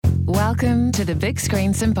Welcome to the Big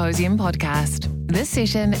Screen Symposium podcast. This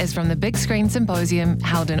session is from the Big Screen Symposium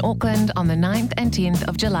held in Auckland on the 9th and 10th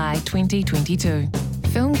of July 2022.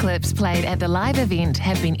 Film clips played at the live event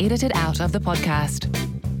have been edited out of the podcast.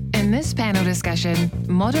 In this panel discussion,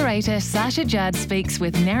 moderator Sasha Judd speaks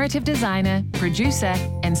with narrative designer, producer,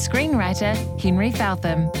 and screenwriter Henry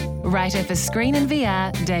Faltham, writer for Screen and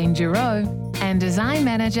VR Dane Giroux, and design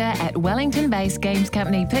manager at Wellington-based games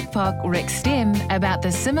company Pickpock Rick Stem about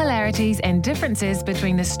the similarities and differences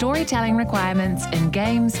between the storytelling requirements in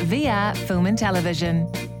games, VR, film and television.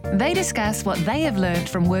 They discuss what they have learned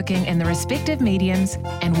from working in the respective mediums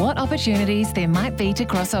and what opportunities there might be to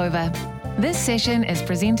cross over. This session is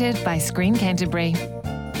presented by Screen Canterbury.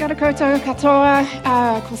 Kia ora koutou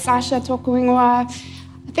katoa, ko Sasha tōku ingoa.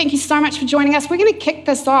 Thank you so much for joining us. We're going to kick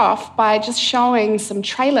this off by just showing some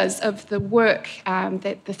trailers of the work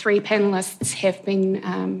that the three panellists have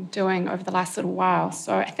been doing over the last little while.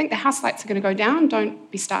 So I think the house lights are going to go down. Don't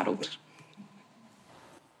be startled.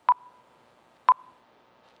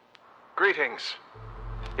 Greetings.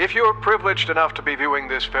 If you're privileged enough to be viewing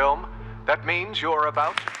this film, that means you're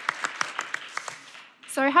about...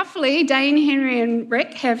 So hopefully Dane, Henry and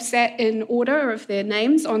Rick have sat in order of their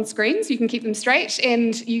names on screen so you can keep them straight,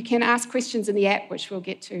 and you can ask questions in the app, which we'll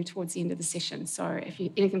get to towards the end of the session. So if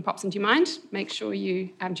anything pops into your mind, make sure you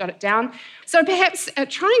jot it down. So perhaps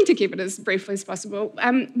trying to keep it as briefly as possible,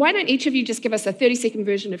 why don't each of you just give us a 30-second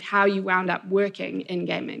version of how you wound up working in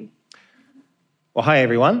gaming? Well, hi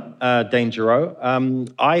everyone, Dane Giroux.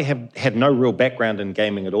 I have had no real background in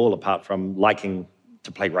gaming at all, apart from liking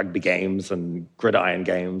to play rugby games and gridiron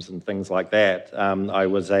games and things like that. I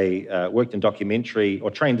was worked in documentary, or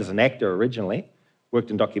trained as an actor originally, worked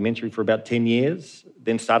in documentary for about 10 years,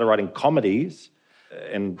 then started writing comedies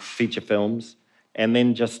and feature films, and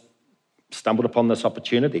then just stumbled upon this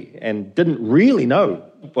opportunity and didn't really know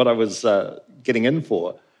what I was getting in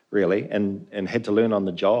for, really, and had to learn on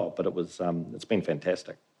the job, but it's been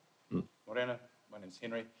fantastic. Morena, my name's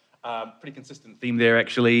Henry. Pretty consistent theme there,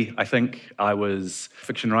 actually. I think I was a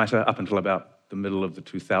fiction writer up until about the middle of the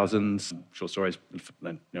 2000s. Short stories,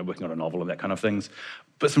 working on a novel and that kind of things.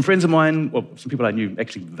 But some friends of mine, or some people I knew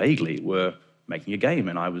actually vaguely, were making a game,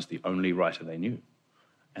 and I was the only writer they knew.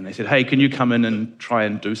 And they said, hey, can you come in and try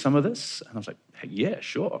and do some of this? And I was like, hey, yeah,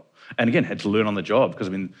 sure. And again, had to learn on the job, because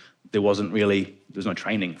there was no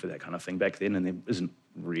training for that kind of thing back then, and there isn't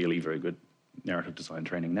really very good narrative design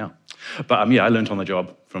training now. But I learned on the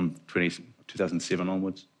job from 2007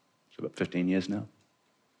 onwards, so about 15 years now.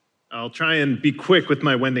 I'll try and be quick with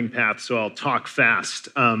my wending path, so I'll talk fast.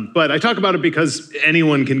 But I talk about it because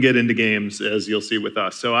anyone can get into games, as you'll see with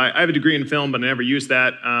us. So I have a degree in film, but I never used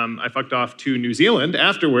that. I fucked off to New Zealand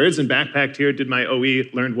afterwards and backpacked here, did my OE,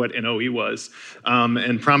 learned what an OE was,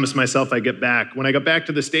 and promised myself I'd get back. When I got back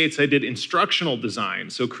to the States, I did instructional design,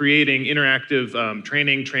 so creating interactive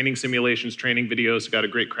training simulations, training videos. Got a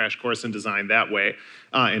great crash course in design that way.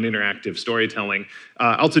 And interactive storytelling.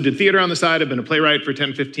 I also did theater on the side. I've been a playwright for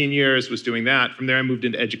 10, 15 years, was doing that. From there, I moved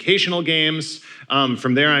into educational games.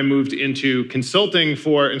 From there, I moved into consulting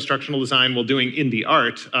for instructional design while doing indie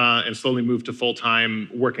art, and slowly moved to full-time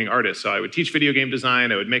working artist. So I would teach video game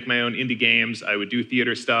design, I would make my own indie games, I would do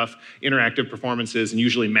theater stuff, interactive performances, and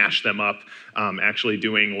usually mash them up, actually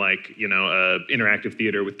doing interactive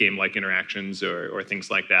theater with game-like interactions or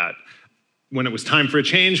things like that. When it was time for a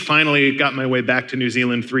change, finally got my way back to New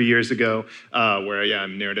Zealand 3 years ago, where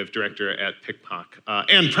I'm narrative director at Pickpock.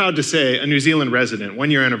 And proud to say, a New Zealand resident,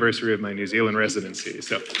 1 year anniversary of my New Zealand residency.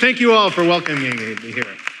 So thank you all for welcoming me here.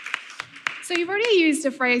 So you've already used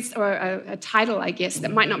a phrase, or a title, I guess,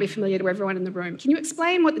 that might not be familiar to everyone in the room. Can you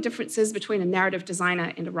explain what the difference is between a narrative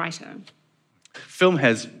designer and a writer? Film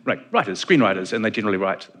has writers, screenwriters, and they generally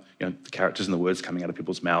write the characters and the words coming out of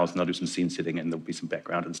people's mouths, and they'll do some scene setting and there'll be some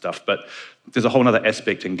background and stuff. But there's a whole other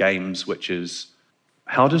aspect in games, which is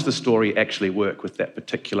how does the story actually work with that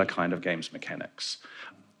particular kind of games mechanics?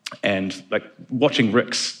 And watching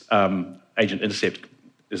Rick's Agent Intercept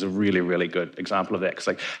is a really, really good example of that.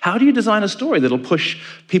 Because how do you design a story that'll push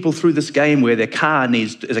people through this game where their car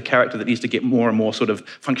is a character that needs to get more and more sort of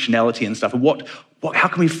functionality and stuff? And how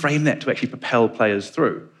can we frame that to actually propel players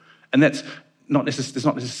through? And there's not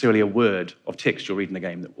necessarily a word of text you'll read in the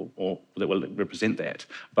game that will represent that.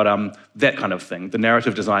 But that kind of thing. The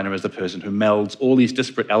narrative designer is the person who melds all these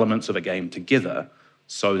disparate elements of a game together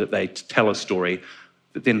so that they tell a story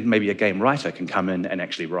that then maybe a game writer can come in and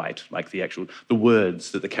actually write, like the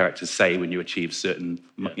words that the characters say when you achieve certain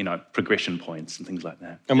progression points and things like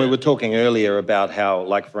that. And we were talking earlier about how,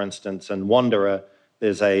 for instance, in Wanderer,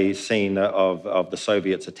 there's a scene of the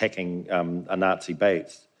Soviets attacking a Nazi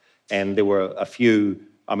base. And there were a few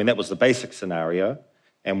that was the basic scenario.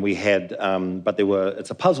 And we had,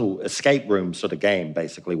 it's a puzzle escape room sort of game,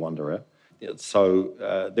 basically, Wanderer.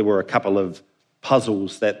 So there were a couple of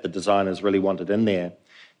puzzles that the designers really wanted in there.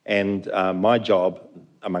 And my job,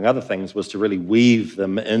 among other things, was to really weave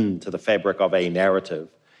them into the fabric of a narrative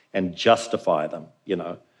and justify them,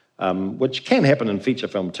 which can happen in feature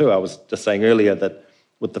film too. I was just saying earlier that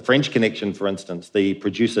with The French Connection, for instance, the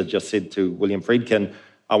producer just said to William Friedkin,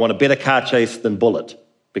 I want a better car chase than Bullet,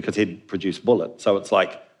 because he'd produced Bullet. So it's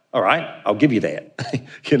like, all right, I'll give you that,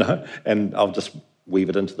 and I'll just weave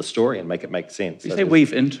it into the story and make it make sense. You say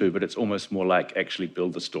weave into, but it's almost more like actually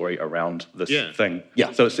build the story around this thing.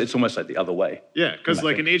 Yeah. So it's almost like the other way. Yeah, because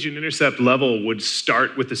like an Agent Intercept level would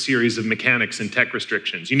start with a series of mechanics and tech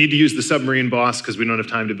restrictions. You need to use the submarine boss because we don't have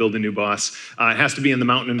time to build a new boss. It has to be in the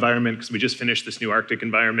mountain environment because we just finished this new Arctic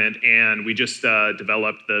environment, and we just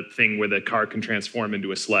developed the thing where the car can transform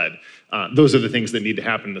into a sled. Those are the things that need to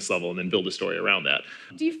happen in this level, and then build a story around that.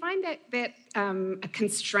 Do you find that a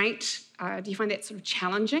constraint? Do you find that sort of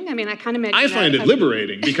challenging? I can't imagine. I find it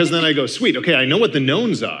liberating because then I go, sweet, okay, I know what the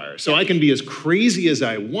knowns are, so I can be as crazy as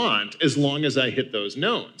I want as long as I hit those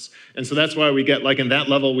knowns. And so that's why we get, like in that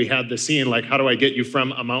level, we had the scene, like, how do I get you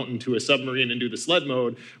from a mountain to a submarine and do the sled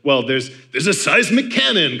mode? Well, there's a seismic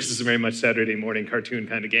cannon, because it's a very much Saturday morning cartoon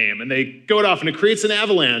kind of game, and they go it off and it creates an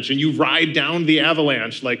avalanche, and you ride down the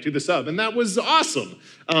avalanche, like, to the sub, and that was awesome.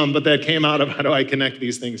 But that came out of how do I connect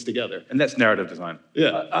these things together? And that's narrative design.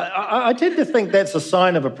 Yeah. I tend to think that's a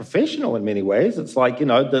sign of a professional in many ways. It's like,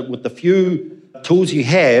 with the few tools you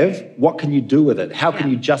have, what can you do with it? How can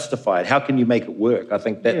you justify it? How can you make it work? I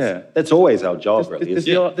think that's always our job, really. There's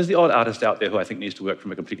the odd artist out there who I think needs to work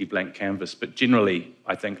from a completely blank canvas, but generally,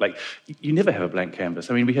 I think, like, you never have a blank canvas.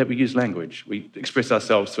 We use language. We express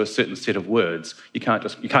ourselves through a certain set of words. You can't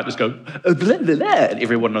just go, blah, blah, blah, and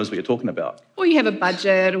everyone knows what you're talking about. Or you have a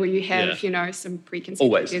budget, or you have, some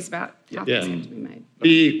preconceived ideas about how things have to be made.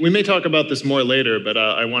 We may talk about this more later, but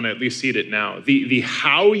I want to at least seed it now. The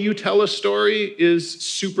how you tell a story is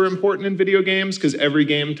super important in video games because every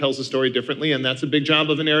game tells a story differently, and that's a big job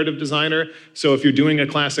of a narrative designer. So if you're doing a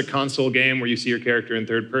classic console game where you see your character in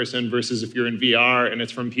third person versus if you're in VR and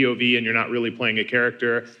it's from POV and you're not really playing a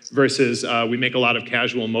character versus we make a lot of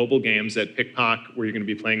casual mobile games at PicPoc where you're going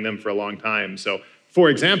to be playing them for a long time. So for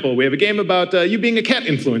example, we have a game about you being a cat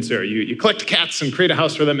influencer. You collect cats and create a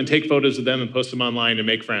house for them and take photos of them and post them online and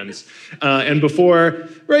make friends. And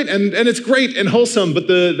it's great and wholesome, but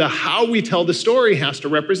the how we tell the story has to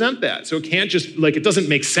represent that. So it can't just, it doesn't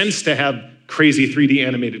make sense to have crazy 3D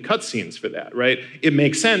animated cutscenes for that, right? It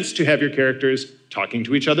makes sense to have your characters talking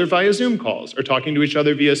to each other via Zoom calls or talking to each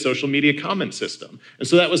other via social media comment system. And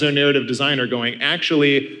so that was our narrative designer going,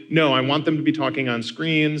 actually, no, I want them to be talking on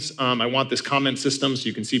screens. I want this comment system so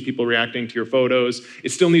you can see people reacting to your photos.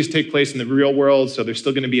 It still needs to take place in the real world, so there's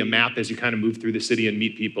still going to be a map as you kind of move through the city and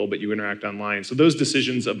meet people, but you interact online. So those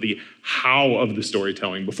decisions of the how of the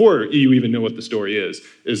storytelling, before you even know what the story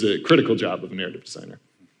is a critical job of a narrative designer.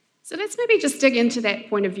 So let's maybe just dig into that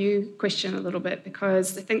point of view question a little bit,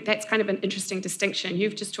 because I think that's kind of an interesting distinction.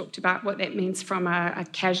 You've just talked about what that means from a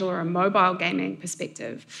casual or a mobile gaming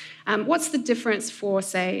perspective. What's the difference for,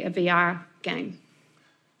 say, a VR game?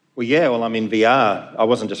 Well, VR, I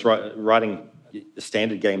wasn't just writing the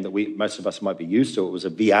standard game that most of us might be used to. It was a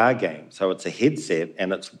VR game. So it's a headset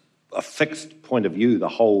and it's a fixed point of view the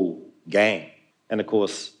whole game. And of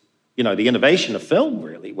course, the innovation of film,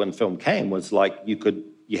 really, when film came, was like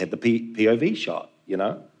you had the POV shot,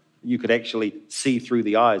 You could actually see through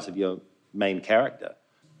the eyes of your main character.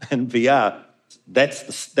 In VR,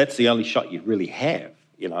 that's the only shot you really have,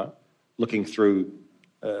 looking through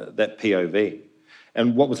that POV.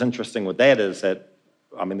 And what was interesting with that is that,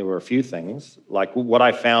 there were a few things. Like what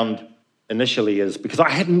I found initially is, because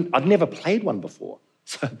I'd never played one before.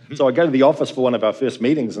 So I go to the office for one of our first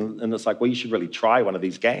meetings and it's like, well, you should really try one of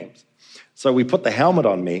these games. So we put the helmet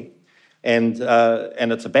on me, and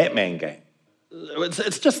it's a Batman game.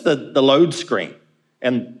 It's just the load screen.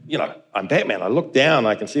 And, I'm Batman. I look down,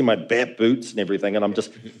 I can see my bat boots and everything, and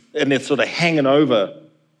they're sort of hanging over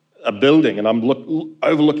a building, and I'm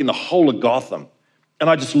overlooking the whole of Gotham. And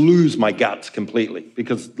I just lose my guts completely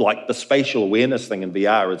because, the spatial awareness thing in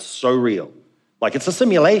VR is so real. It's a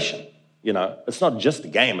simulation, It's not just a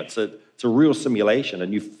game. It's a real simulation,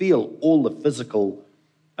 and you feel all the physical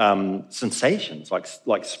sensations,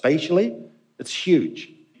 like spatially, it's huge.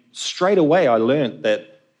 Straight away, I learned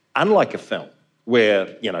that unlike a film, where,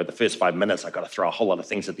 the first 5 minutes, I've got to throw a whole lot of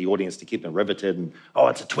things at the audience to keep them riveted, and,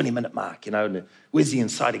 it's a 20-minute mark, and where's the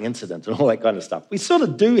inciting incident, and all that kind of stuff. We sort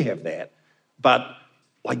of do have that, but,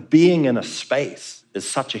 being in a space is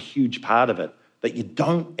such a huge part of it that you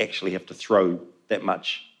don't actually have to throw that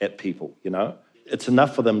much at people, you know? It's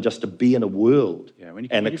enough for them just to be in a world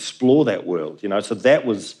and explore that world, you know? So that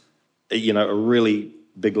was, you know, a really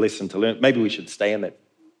big lesson to learn. Maybe we should stay in that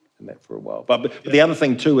for a while. But the other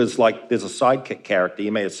thing too is, like, there's a sidekick character.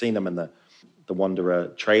 You may have seen him in the Wanderer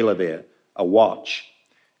trailer there, a watch.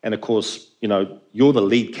 And of course, you know, you're the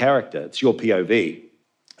lead character. It's your POV.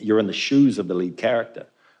 You're in the shoes of the lead character,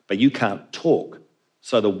 but you can't talk.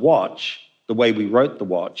 So the watch, the way we wrote the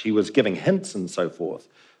watch, he was giving hints and so forth,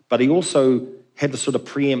 but he also had to sort of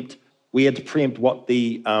preempt what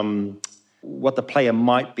the player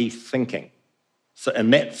might be thinking. So,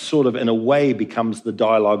 and that sort of, in a way, becomes the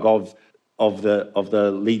dialogue of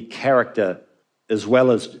the lead character, as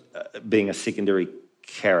well as being a secondary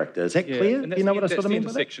character. Is that clear? Do you know what I sort of mean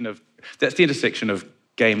by that? That's the intersection of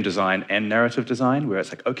game design and narrative design, where it's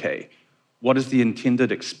like, okay, what is the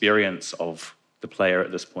intended experience of the player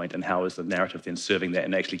at this point, and how is the narrative then serving that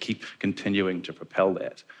and actually keep continuing to propel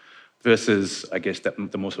that? Versus, I guess,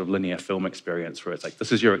 the more sort of linear film experience, where it's like,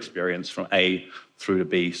 this is your experience from A through to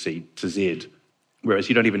B, C to Z. Whereas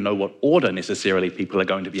you don't even know what order necessarily people are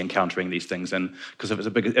going to be encountering these things in, because if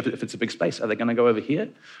it's a big space, are they going to go over here?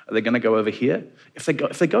 Are they going to go over here? If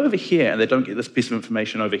they go over here and they don't get this piece of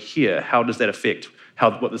information over here, how does that affect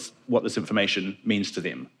what this information means to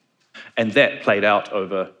them? And that played out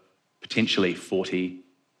over potentially 40,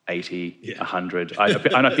 80, 100.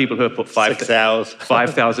 I know people who have put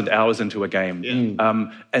 5,000 hours into a game.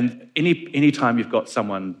 Yeah. And anytime you've got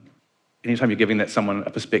someone. Anytime you're giving someone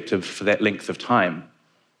a perspective for that length of time,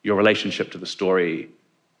 your relationship to the story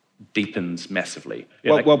deepens massively.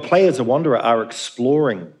 Well, players of Wanderer are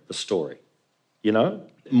exploring the story, you know?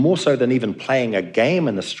 More so than even playing a game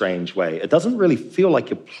in a strange way. It doesn't really feel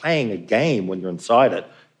like you're playing a game when you're inside it.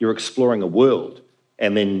 You're exploring a world,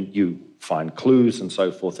 and then you find clues and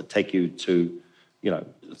so forth that take you to, you know,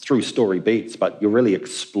 through story beats, but you're really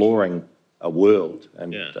exploring a world.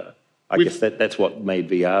 And I guess that's what made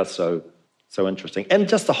VR so interesting. And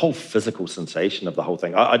just the whole physical sensation of the whole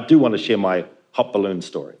thing. I do want to share my hot balloon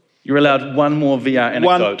story. You're allowed one more VR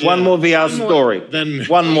anecdote. One more VR story.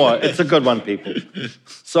 One more. It's a good one, people.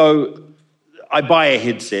 So I buy a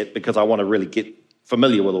headset because I want to really get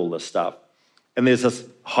familiar with all this stuff. And there's this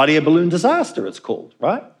hot air balloon disaster, it's called,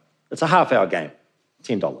 right? It's a half-hour game,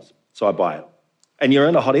 $10. So I buy it. And you're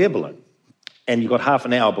in a hot air balloon, and you've got half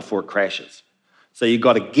an hour before it crashes. So you've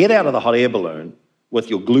got to get out of the hot air balloon with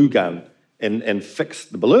your glue gun and fix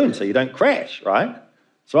the balloon so you don't crash, right?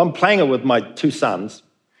 So I'm playing it with my two sons,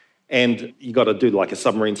 and you got to do like a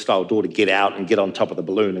submarine-style door to get out and get on top of the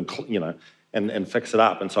balloon and, you know, and fix it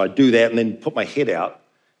up. And so I do that and then put my head out,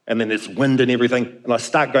 and then there's wind and everything, and I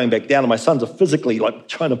start going back down, and my sons are physically like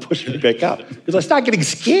trying to push me back up because I start getting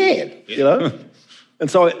scared, you know? And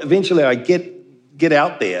so eventually I get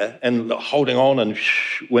out there and holding on and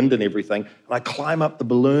wind and everything, and I climb up the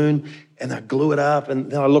balloon and I glue it up,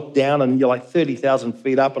 and then I look down and you're like 30,000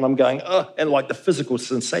 feet up, and I'm going, ugh, and like the physical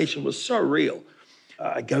sensation was so real.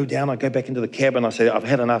 I go down, I go back into the cabin, I say, I've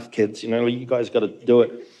had enough, kids, you know, you guys got to do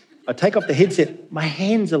it. I take off the headset, my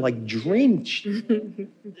hands are like drenched.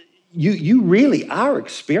 You really are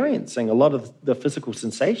experiencing a lot of the physical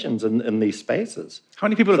sensations in these spaces. How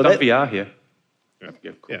many people have done VR here?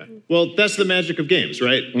 Yeah, cool. Yeah. Well, that's the magic of games,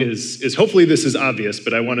 right? Is hopefully this is obvious,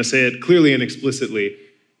 but I want to say it clearly and explicitly.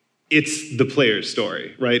 It's the player's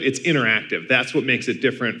story, right? It's interactive. That's what makes it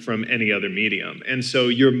different from any other medium. And so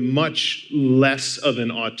you're much less of an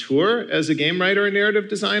auteur as a game writer and narrative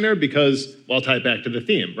designer because, well, I'll tie it back to the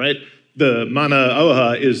theme, right? The mana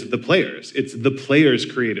auha is the players. It's the player's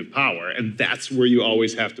creative power. And that's where you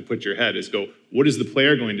always have to put your head is go, what is the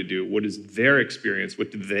player going to do? What is their experience?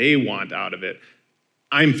 What do they want out of it?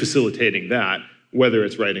 I'm facilitating that, whether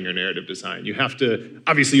it's writing or narrative design. You have to,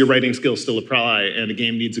 obviously your writing skills still apply, and a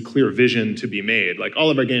game needs a clear vision to be made. Like all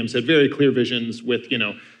of our games had very clear visions with, you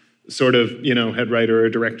know, sort of, you know, head writer or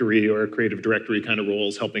directory or creative directory kind of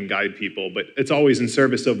roles helping guide people, but it's always in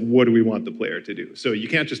service of what do we want the player to do. So you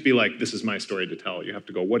can't just be like, this is my story to tell. You have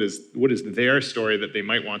to go, what is their story that they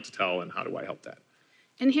might want to tell, and how do I help that?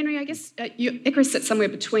 And Henry, I guess Icarus sits somewhere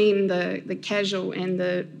between the casual and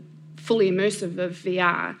the fully immersive of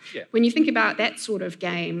VR. Yeah. When you think about that sort of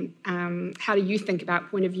game, how do you think about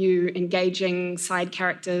point of view, engaging side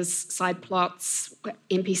characters, side plots,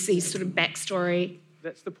 NPCs sort of backstory?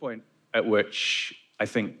 That's the point at which I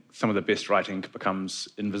think some of the best writing becomes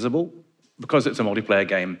invisible. Because it's a multiplayer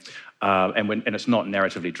game and it's not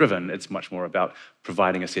narratively driven, it's much more about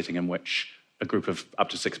providing a setting in which a group of up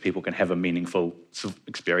to 6 people can have a meaningful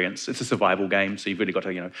experience. It's a survival game, so you've really got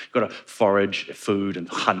to, forage food and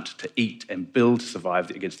hunt to eat and build to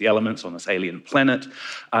survive against the elements on this alien planet.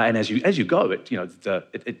 And as you go,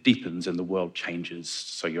 it deepens and the world changes,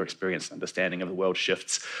 so your experience and understanding of the world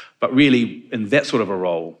shifts. But really, in that sort of a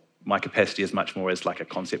role, my capacity is much more as like a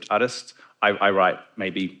concept artist. I write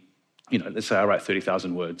maybe, let's say I write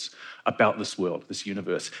 30,000 words about this world, this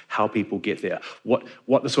universe, how people get there, what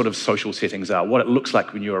the sort of social settings are, what it looks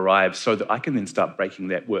like when you arrive, so that I can then start breaking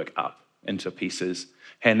that work up into pieces,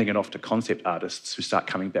 handing it off to concept artists who start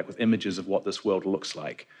coming back with images of what this world looks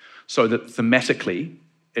like, so that thematically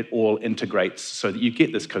it all integrates so that you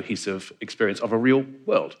get this cohesive experience of a real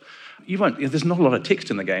world. There's not a lot of text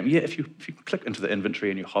in the game. Yeah, if you click into the inventory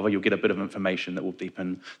and you hover, you'll get a bit of information that will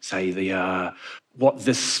deepen, say, what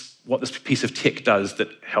this piece of tech does that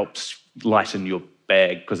helps lighten your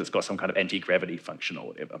bag because it's got some kind of anti-gravity function or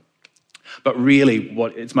whatever. But really,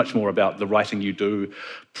 it's much more about the writing you do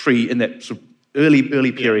in that sort of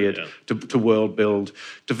early period to world build,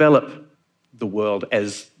 develop the world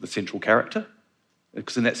as the central character.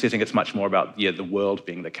 Because in that setting, it's much more about the world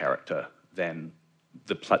being the character than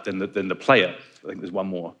the player. I think there's one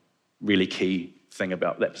more really key thing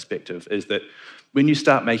about that perspective, is that when you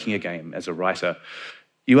start making a game as a writer,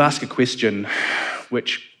 you ask a question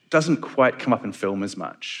which doesn't quite come up in film as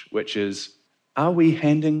much, which is, are we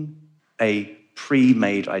handing a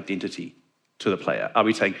pre-made identity to the player? Are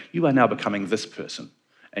we saying, you are now becoming this person?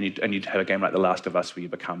 And you'd have a game like The Last of Us where you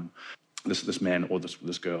become this man or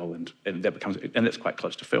this girl, and that's quite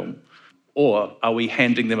close to film. Or are we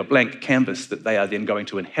handing them a blank canvas that they are then going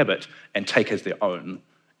to inhabit and take as their own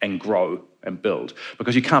and grow and build?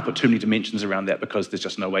 Because you can't put too many dimensions around that, because there's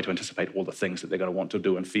just no way to anticipate all the things that they're going to want to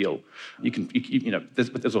do and feel.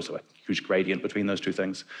 There's also a huge gradient between those two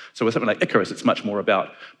things. So with something like Icarus, it's much more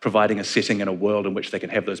about providing a setting and a world in which they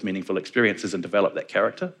can have those meaningful experiences and develop that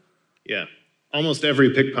character. Yeah. Almost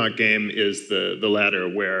every pickpocket game is the latter,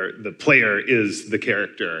 where the player is the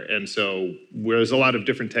character. And so there's a lot of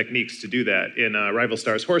different techniques to do that. In Rival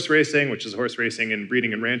Stars Horse Racing, which is a horse racing and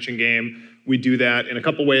breeding and ranching game, we do that in a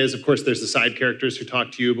couple ways. Of course, there's the side characters who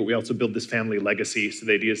talk to you, but we also build this family legacy. So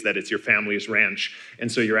the idea is that it's your family's ranch.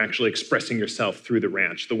 And so you're actually expressing yourself through the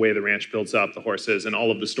ranch, the way the ranch builds up, the horses, and all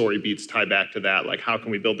of the story beats tie back to that. Like, how can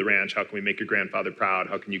we build the ranch? How can we make your grandfather proud?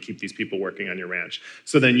 How can you keep these people working on your ranch?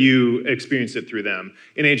 So then you experience it through them.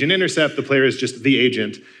 In Agent Intercept, the player is just the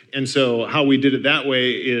agent. And so how we did it that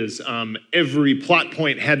way is every plot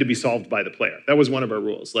point had to be solved by the player. That was one of our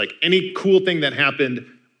rules. Like, any cool thing that happened,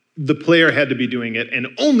 the player had to be doing it, and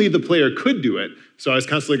only the player could do it. So I was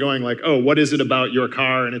constantly going like, oh, what is it about your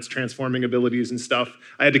car and its transforming abilities and stuff?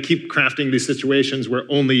 I had to keep crafting these situations where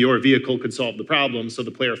only your vehicle could solve the problem, so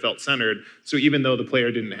the player felt centered. So even though the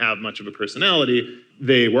player didn't have much of a personality,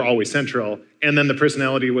 they were always central. And then the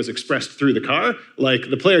personality was expressed through the car. Like,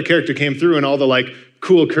 the player character came through and all the like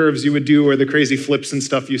cool curves you would do or the crazy flips and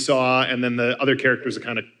stuff you saw, and then the other characters would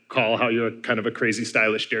kind of call how you're kind of a crazy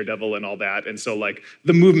stylish daredevil and all that. And so like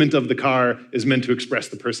the movement of the car is meant to express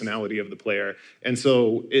the personality of the player. And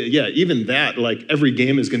so even that, like, every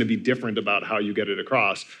game is going to be different about how you get it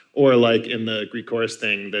across. Or like in the Greek chorus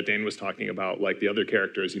thing that Dane was talking about, like the other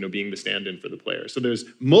characters, being the stand-in for the player. So there's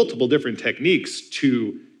multiple different techniques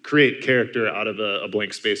to create character out of a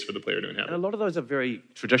blank space for the player to inhabit. And a lot of those are very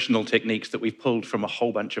traditional techniques that we've pulled from a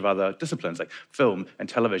whole bunch of other disciplines, like film and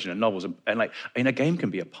television and novels. And a game can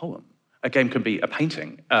be a poem. A game can be a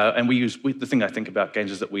painting. And the thing I think about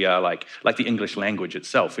games is that we are like the English language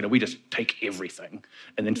itself. We just take everything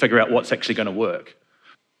and then figure out what's actually going to work.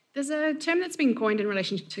 There's a term that's been coined in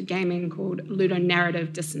relation to gaming called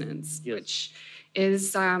ludonarrative dissonance, yes. which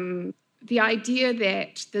is the idea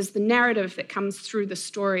that there's the narrative that comes through the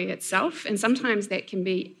story itself, and sometimes that can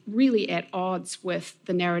be really at odds with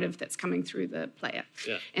the narrative that's coming through the player.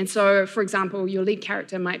 Yeah. And so, for example, your lead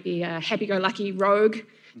character might be a happy-go-lucky rogue,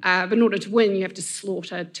 but in order to win, you have to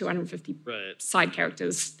slaughter 250 side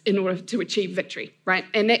characters in order to achieve victory, right?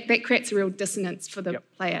 And that creates a real dissonance for the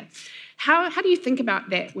player. How do you think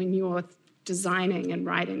about that when you're designing and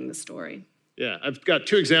writing the story? Yeah, I've got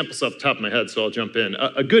 2 examples off the top of my head, so I'll jump in.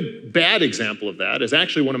 A good bad example of that is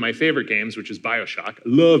actually one of my favorite games, which is BioShock. I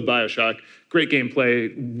love BioShock. Great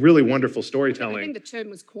gameplay, really wonderful storytelling. I think the term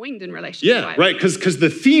was coined in relation to BioShock. Right, because the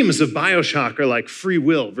themes of BioShock are like free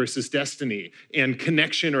will versus destiny and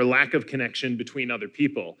connection or lack of connection between other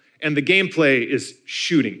people. And the gameplay is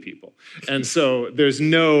shooting people. And so there's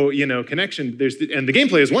no, connection. And the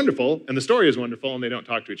gameplay is wonderful, and the story is wonderful, and they don't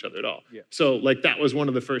talk to each other at all. Yeah. So that was one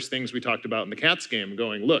of the first things we talked about in the Cats game,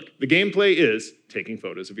 going, look, the gameplay is taking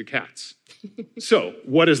photos of your cats. So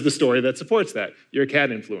what is the story that supports that? You're a cat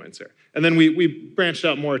influencer. And then we branched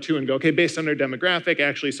out more too and go, okay, based on our demographic,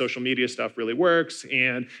 actually social media stuff really works.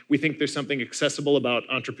 And we think there's something accessible about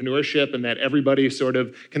entrepreneurship and that everybody sort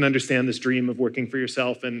of can understand this dream of working for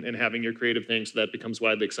yourself and having your creative things. So that becomes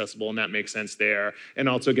widely accessible and that makes sense there. And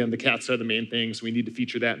also, again, the cats are the main thing. So we need to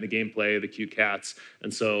feature that in the gameplay, the cute cats.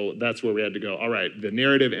 And so that's where we had to go, all right, the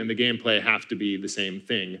narrative and the gameplay have to be the same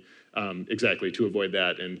thing exactly to avoid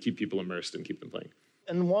that and keep people immersed and keep them playing.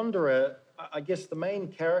 In Wanderer, I guess the main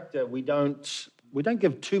character, we don't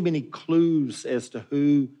give too many clues as to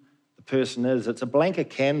who the person is. It's a blanker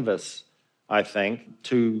canvas, I think,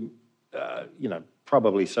 to,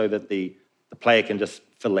 probably so that the player can just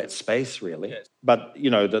fill that space, really. Yes. But,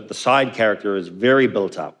 the side character is very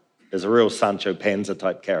built up. There's a real Sancho Panza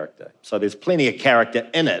type character. So there's plenty of character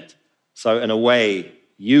in it. So in a way,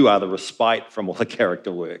 you are the respite from all the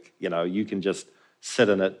character work. You can just sit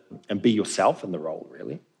in it and be yourself in the role,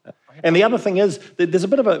 really. And the other thing is, there's a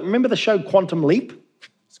bit of remember the show Quantum Leap?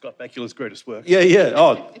 Scott Bakula's greatest work. Yeah.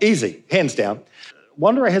 Oh, easy, hands down.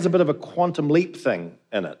 Wanderer has a bit of a quantum leap thing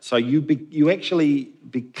in it. So you actually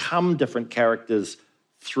become different characters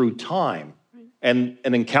through time and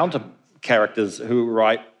encounter characters who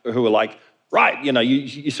are like, right,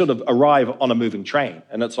 you sort of arrive on a moving train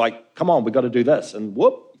and it's like, come on, we've got to do this. And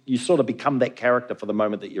whoop, you sort of become that character for the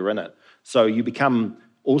moment that you're in it. So you become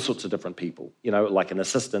all sorts of different people, like an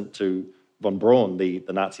assistant to von Braun, the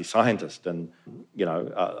Nazi scientist, and,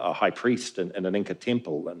 a high priest in an Inca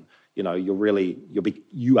temple. And,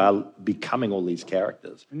 you are becoming all these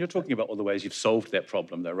characters. And you're talking about all the ways you've solved that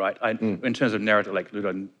problem though, right? In terms of narrative, like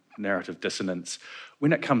narrative dissonance,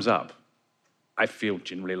 when it comes up, I feel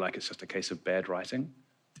generally like it's just a case of bad writing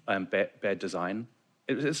and bad design.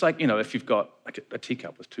 It's like, if you've got like a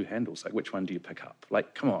teacup with two handles, like which one do you pick up?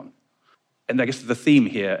 Like, come on. And I guess the theme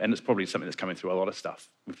here, and it's probably something that's coming through a lot of stuff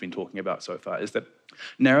we've been talking about so far, is that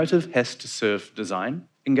narrative has to serve design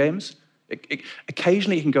in games.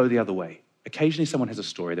 Occasionally it can go the other way. Occasionally someone has a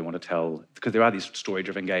story they want to tell, because there are these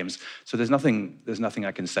story-driven games. So there's nothing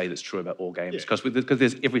I can say that's true about all games, because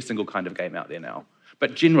there's every single kind of game out there now.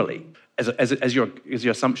 But generally, as your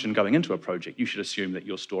assumption going into a project, you should assume that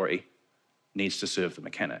your story needs to serve the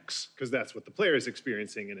mechanics. Because that's what the player is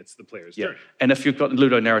experiencing and it's the player's journey. And if you've got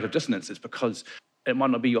ludonarrative dissonance, it's because it might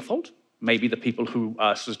not be your fault. Maybe the people who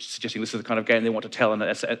are suggesting this is the kind of game they want to tell and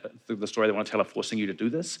the story they want to tell are forcing you to do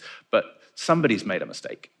this, but somebody's made a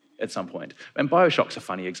mistake at some point. And BioShock's a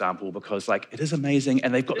funny example because it is amazing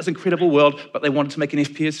and they've got this incredible world, but they wanted to make an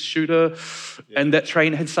FPS shooter and that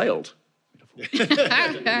train had sailed.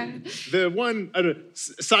 The one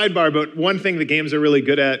sidebar, but one thing the games are really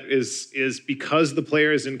good at is because the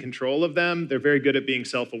player is in control of them, they're very good at being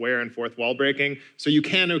self-aware and fourth wall breaking. So you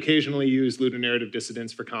can occasionally use ludonarrative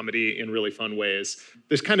dissidence for comedy in really fun ways.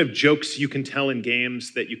 There's kind of jokes you can tell in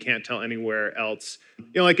games that you can't tell anywhere else.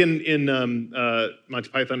 Like in Monty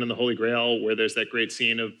Python and the Holy Grail, where there's that great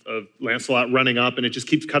scene of Lancelot running up and it just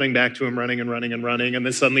keeps cutting back to him running and running and running, and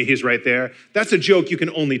then suddenly he's right there. That's a joke you can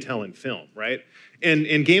only tell in film, right?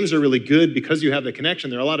 And games are really good because you have the connection.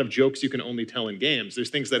 There are a lot of jokes you can only tell in games. There's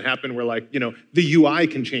things that happen where the UI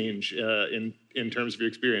can change in terms of your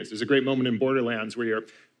experience. There's a great moment in Borderlands where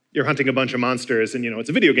you're hunting a bunch of monsters and it's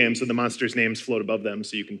a video game, so the monsters' names float above them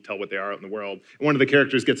so you can tell what they are out in the world. And one of the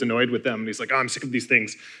characters gets annoyed with them and he's like, I'm sick of these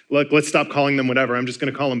things. Look, let's stop calling them whatever. I'm just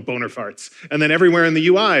gonna call them boner farts. And then everywhere in the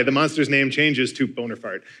UI, the monster's name changes to boner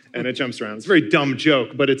fart and it jumps around. It's a very dumb joke,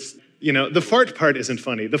 but it's, the fart part isn't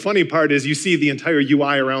funny. The funny part is you see the entire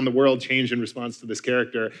UI around the world change in response to this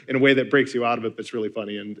character in a way that breaks you out of it, that's really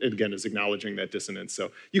funny, and again, is acknowledging that dissonance.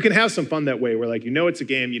 So you can have some fun that way, where it's a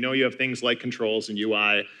game, you have things like controls and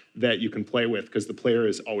UI that you can play with because the player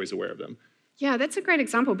is always aware of them. Yeah, that's a great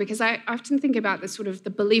example because I often think about the sort of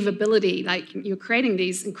the believability, like you're creating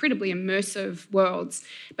these incredibly immersive worlds,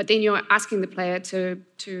 but then you're asking the player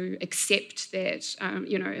to accept that,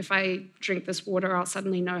 if I drink this water, I'll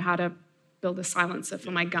suddenly know how to build a silencer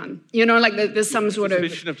for my gun. There's some sort of... The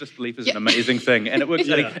definition of disbelief is an amazing thing, and it works.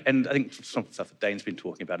 And I think some of the stuff that Dane's been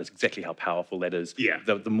talking about is exactly how powerful that is. Yeah.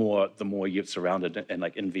 The more you're surrounded, and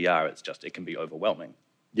in VR, it can be overwhelming.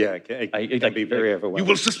 Yeah, it can be very overwhelming. You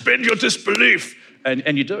will suspend your disbelief,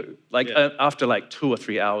 and you do. After 2 or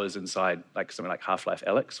 3 hours inside, something like Half-Life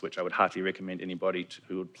Alyx, which I would heartily recommend anybody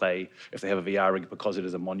who would play if they have a VR rig, because it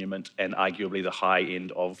is a monument and arguably the high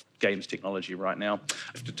end of games technology right now.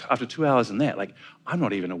 After 2 hours in that, I'm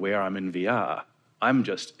not even aware I'm in VR. I'm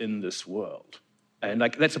just in this world. And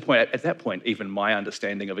like that's the point. At that point, even my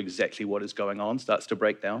understanding of exactly what is going on starts to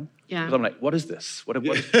break down. Yeah. Because I'm like, what is this? What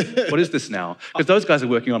is this now? Because those guys are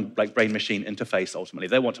working on like brain-machine interface. Ultimately,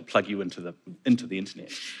 they want to plug you into the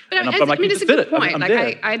internet. But and I mean, it's a good point. I'm like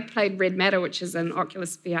there. I played Red Matter, which is an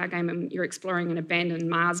Oculus VR game, and you're exploring an abandoned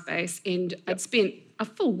Mars base, and I'd spent a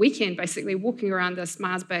full weekend basically walking around this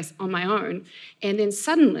Mars base on my own, and then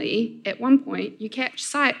suddenly, at one point, you catch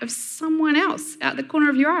sight of someone else out the corner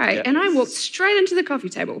of your eye, and I walked straight into the coffee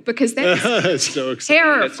table because that's so exciting.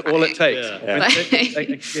 terrifying. That's all it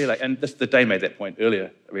takes. Yeah. And the Dane made that point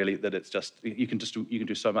earlier, really, that it's just you can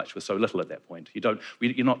do so much with so little at that point.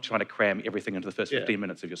 You're not trying to cram everything into the first 15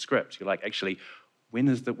 minutes of your script. You're like, actually, when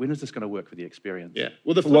is this going to work with the experience? Yeah.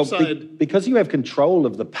 Well, the flip side, because you have control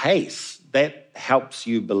of the pace, that helps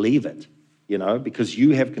you believe it, because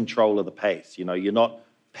you have control of the pace. You're not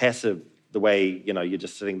passive the way, you're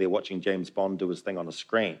just sitting there watching James Bond do his thing on a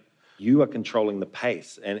screen. You are controlling the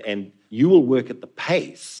pace, and you will work at the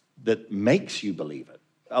pace that makes you believe it.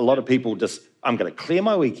 A lot of people I'm going to clear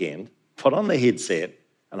my weekend, put on the headset,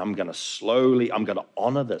 and I'm going to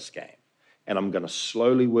honor this game. And I'm going to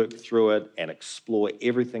slowly work through it and explore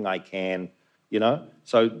everything I can,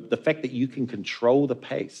 So the fact that you can control the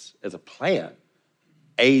pace as a player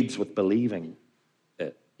aids with believing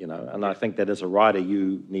it, And I think that as a writer,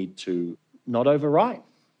 you need to not overwrite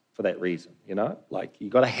for that reason, Like, you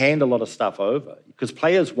got to hand a lot of stuff over because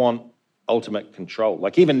players want ultimate control.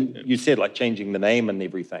 Like even you said, like changing the name and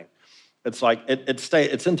everything. It's like it's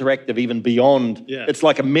interactive even beyond. Yeah. It's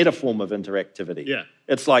like a metaform of interactivity. Yeah.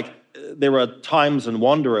 It's like there are times in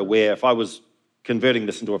Wanderer where if I was converting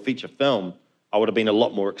this into a feature film, I would have been a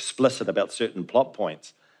lot more explicit about certain plot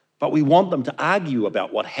points. But we want them to argue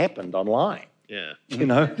about what happened online. Yeah.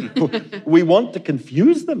 We want to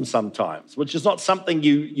confuse them sometimes, which is not something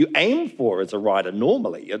you aim for as a writer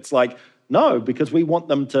normally. It's like, no, because we want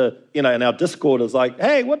them to, and our Discord is like,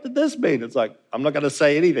 hey, what did this mean? It's like, I'm not going to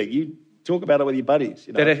say anything. You talk about it with your buddies.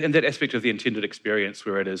 And that aspect of the intended experience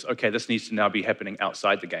where it is, okay, this needs to now be happening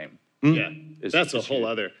outside the game. Yeah, that's a whole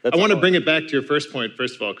other. I want to bring it back to your first point,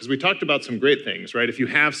 first of all, because we talked about some great things, right? If you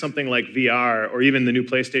have something like VR or even the new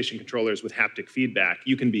PlayStation controllers with haptic feedback,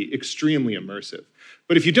 you can be extremely immersive.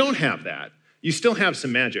 But if you don't have that, you still have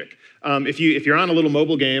some magic. If you're on a little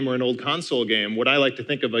mobile game or an old console game, what I like to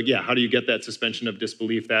think of, how do you get that suspension of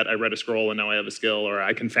disbelief that I read a scroll and now I have a skill, or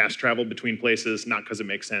I can fast travel between places, not because it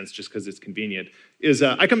makes sense, just because it's convenient, is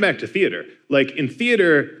I come back to theater. Like in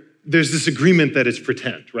theater, there's this agreement that it's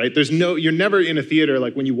pretend, right? You're never in a theater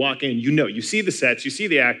like when you walk in, you see the sets, you see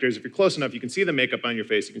the actors. If you're close enough, you can see the makeup on your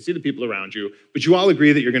face, you can see the people around you, but you all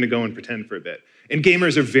agree that you're going to go and pretend for a bit. And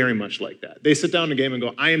gamers are very much like that. They sit down in a game and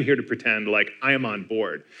go, I am here to pretend like I am on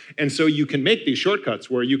board. And so you can make these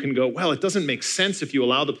shortcuts where you can go, well, it doesn't make sense if you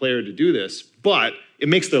allow the player to do this, but it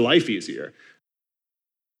makes their life easier.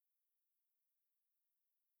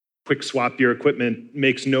 Quick swap your equipment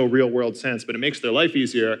makes no real world sense, but it makes their life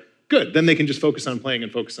easier. Good, then they can just focus on playing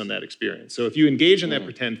and focus on that experience. So if you engage in that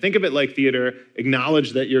pretend, think of it like theater,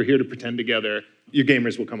 acknowledge that you're here to pretend together, your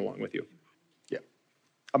gamers will come along with you. Yeah.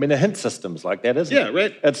 I mean, the hint system's like that, isn't it? Yeah,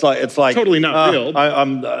 right. It's like totally not real.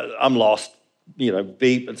 I'm lost.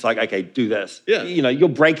 Beep. It's like, okay, do this. Yeah. You're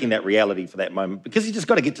breaking that reality for that moment because you just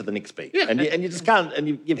got to get to the next beat. Yeah. And you just can't, and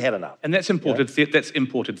you've had enough. And that's imported. That's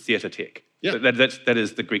imported theatre tech. Yeah. That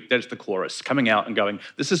is the Greek. That's the chorus coming out and going.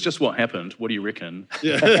 This is just what happened. What do you reckon?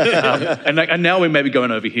 Yeah. And now we're maybe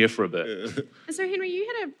going over here for a bit. And so, Henry, you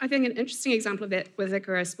had, I think, an interesting example of that with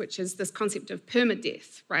Icarus, which is this concept of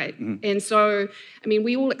permadeath, right? Mm-hmm. And so, I mean,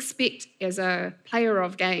 we all expect as a player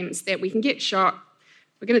of games that we can get shot,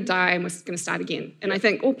 we're going to die, and we're going to start again. And I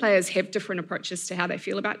think all players have different approaches to how they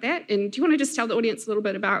feel about that. And do you want to just tell the audience a little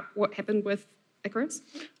bit about what happened with Icarus?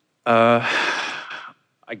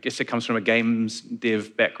 I guess it comes from a games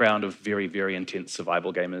dev background of very, very intense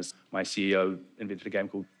survival gamers. My CEO invented a game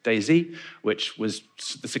called DayZ, which was,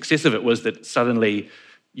 the success of it was that suddenly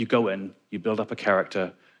you go in, you build up a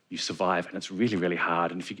character, you survive, and it's really, really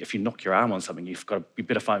hard. And if you knock your arm on something, you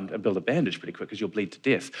better find and build a bandage pretty quick because you'll bleed to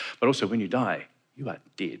death. But also when you die, you are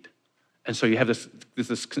dead. And so you have this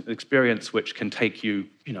experience which can take you,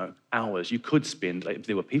 hours. You could spend,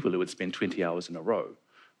 there were people who would spend 20 hours in a row,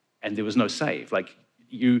 and there was no save.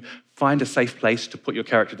 You find a safe place to put your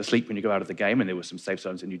character to sleep when you go out of the game, and there were some safe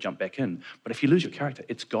zones, and you jump back in. But if you lose your character,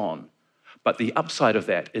 it's gone. But the upside of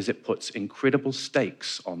that is it puts incredible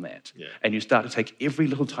stakes on that. Yeah. And you start to take every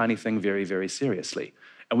little tiny thing very, very seriously.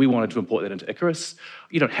 And we wanted to import that into Icarus.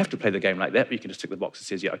 You don't have to play the game like that, but you can just tick the box that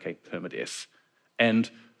says, yeah, okay, permadeath.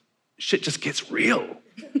 And shit just gets real.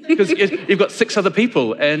 Because you've got 6 other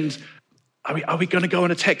people, and are we going to go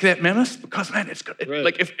and attack that mammoth? Because man,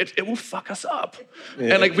 it will fuck us up.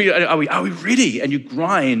 Yeah. And like, are we ready? And you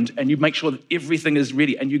grind and you make sure that everything is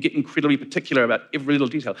ready and you get incredibly particular about every little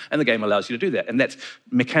detail. And the game allows you to do that. And that's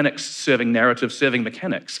mechanics serving narrative, serving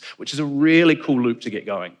mechanics, which is a really cool loop to get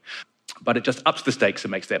going. But it just ups the stakes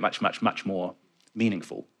and makes that much, much, much more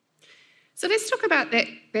meaningful. So let's talk about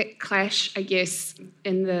that clash, I guess,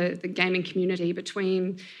 in the gaming community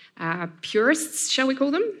between purists, shall we call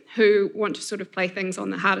them, who want to sort of play things on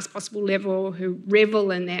the hardest possible level, who revel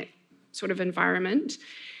in that sort of environment,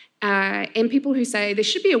 and people who say there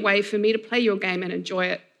should be a way for me to play your game and enjoy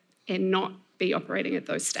it and not be operating at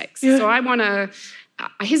those stakes. Yeah. So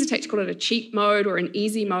I hesitate to call it a cheat mode or an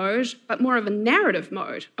easy mode, but more of a narrative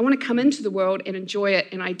mode. I want to come into the world and enjoy it,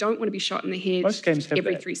 and I don't want to be shot in the head Most games have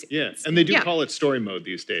every that. 3 seconds. Yeah, and they do call it story mode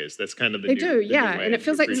these days. That's kind of the They new, do, the new yeah, way. and it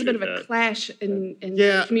feels like there's a bit of a Appreciate clash in the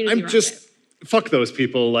Yeah, community. I'm around just... it. Fuck those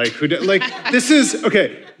people, this is,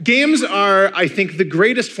 okay, games are, I think, the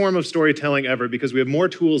greatest form of storytelling ever because we have more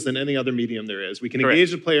tools than any other medium there is. We can Correct.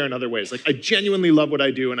 engage the player in other ways. Like, I genuinely love what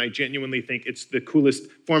I do, and I genuinely think it's the coolest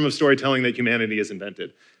form of storytelling that humanity has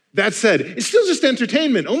invented. That said, it's still just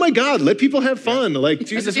entertainment. Oh my God, let people have fun. Like,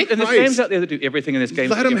 Jesus Christ. And there's games out there that do everything, and there's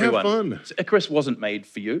games Let for them have everyone. fun. So Icarus wasn't made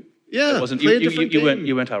for you. Yeah, it wasn't. play a different game.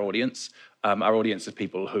 You weren't our audience. Our audience is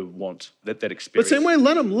people who want that But experience. same way,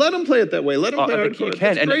 let them play it that way. Let them play I it think you hardcore.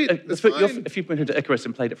 can. That's great. That's fine. If you went into Icarus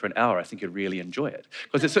and played it for an hour, I think you'd really enjoy it.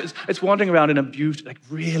 Because it's wandering around in a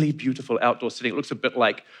really beautiful outdoor setting. It looks a bit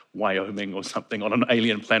like Wyoming or something on an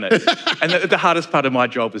alien planet. And the hardest part of my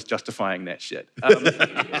job is justifying that shit.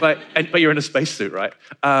 But you're in a spacesuit, right?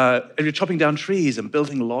 And you're chopping down trees and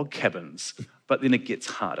building log cabins. But then it gets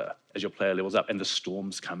harder as your player levels up and the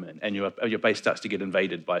storms come in and your base starts to get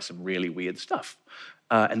invaded by some really weird stuff.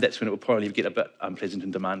 And that's when it will probably get a bit unpleasant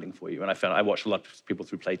and demanding for you. And I watched a lot of people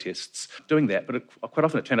through play tests doing that, but quite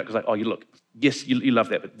often it turned out because you look, yes, you love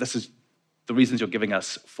that, but this is the reasons you're giving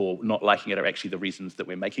us for not liking it are actually the reasons that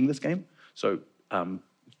we're making this game. So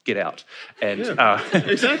get out. And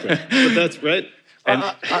Exactly. But that's right. And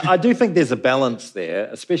I do think there's a balance there,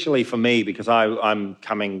 especially for me, because I'm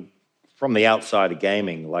coming from the outside of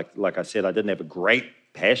gaming. Like I said, I didn't have a great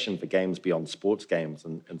passion for games beyond sports games.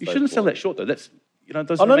 And you so shouldn't forth. sell that short, though. That's,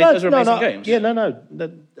 those Oh, are amazing games. Yeah, no.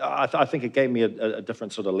 I think it gave me a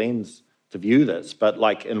different sort of lens to view this. But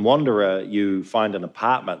like in Wanderer, you find an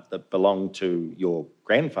apartment that belonged to your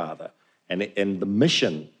grandfather, and the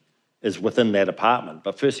mission is within that apartment.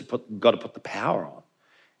 But first, you've got to put the power on.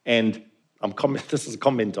 And this is a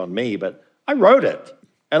comment on me, but I wrote it,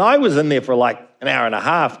 and I was in there for like an hour and a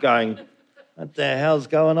half, going, "What the hell's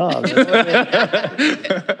going on?"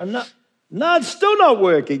 No, it's still not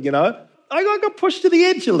working. I got pushed to the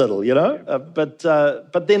edge a little, but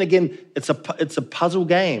then again, it's a puzzle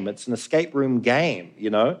game. It's an escape room game,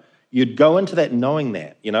 You'd go into that knowing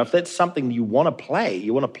that, if that's something you want to play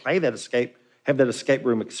that have that escape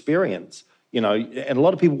room experience, and a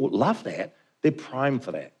lot of people love that. They're primed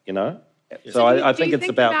for that, So I think it's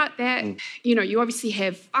about that. You obviously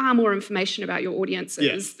have far more information about your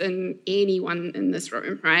audiences than anyone in this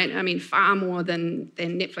room, right? I mean, far more than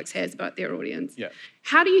Netflix has about their audience. Yeah.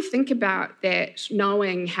 How do you think about that?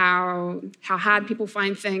 Knowing how hard people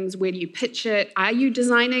find things, where do you pitch it? Are you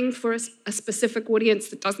designing for a specific audience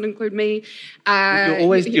that doesn't include me?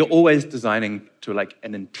 You're always designing to like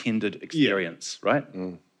an intended experience, right?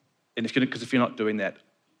 And because if you're not doing that,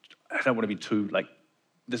 I don't want to be too like.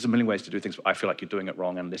 There's a million ways to do things, but I feel like you're doing it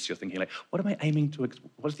wrong unless you're thinking like, what am I aiming to?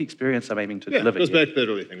 What is the experience I'm aiming to deliver? It goes back to that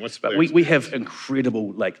early thing. But we have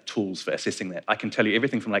incredible like tools for assessing that. I can tell you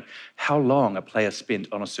everything from like how long a player spent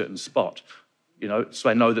on a certain spot, so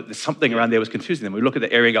I know that there's something around there was confusing them. We look at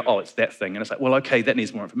the area and go, oh, it's that thing. And it's like, well, okay, that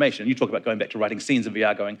needs more information. And you talk about going back to writing scenes in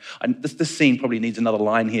VR going, this scene probably needs another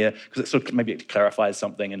line here because it sort of maybe it clarifies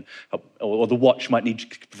something and or the watch might need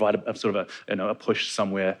to provide a sort of a push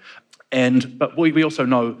somewhere. But we also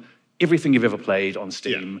know everything you've ever played on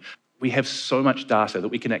Steam. Yeah. We have so much data that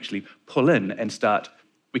we can actually pull in and start.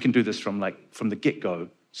 We can do this from the get-go.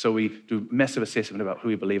 So we do massive assessment about who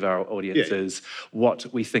we believe our audience is, what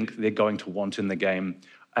we think they're going to want in the game,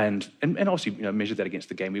 and also measure that against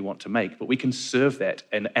the game we want to make. But we can serve that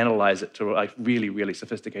and analyze it to a really, really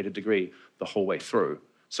sophisticated degree the whole way through.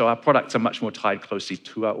 So our products are much more tied closely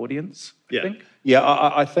to our audience, I think. Yeah,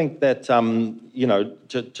 I think that,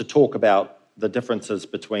 to talk about the differences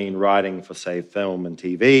between writing for, say, film and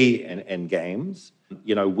TV and games,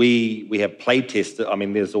 we have play testers. I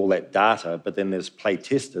mean, there's all that data, but then there's play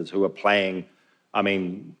testers who are playing. I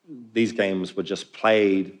mean, these games were just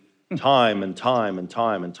played time and time and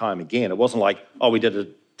time and time again. It wasn't like, we did a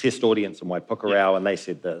test audience in Waipukurau and they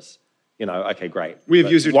said this. Okay, great. We have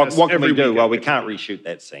But user what tests can we every do? week. Well, we can't reshoot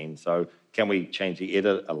that scene, so can we change the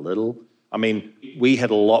edit a little? I mean, we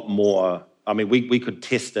had a lot more. I mean, we could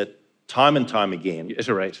test it time and time again.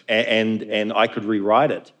 Iterate. And I could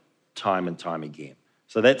rewrite it time and time again.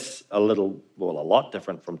 So that's a lot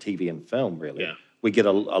different from TV and film, really. Yeah. We get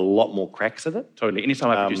a lot more cracks at it. Totally.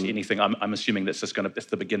 Anytime I produce anything, I'm assuming that's just it's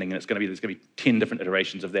the beginning, and there's going to be 10 different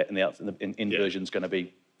iterations of that, and the end version's going to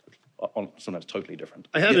be sometimes totally different.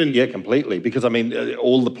 Yeah, completely. Because I mean,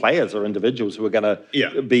 all the players are individuals who are going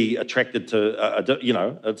to be attracted to.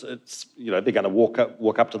 They're going to walk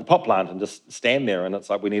up to the pot plant and just stand there, and it's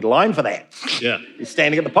like, we need a line for that. Yeah, You're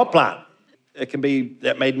standing at the pot plant. It can be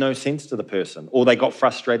that made no sense to the person, or they got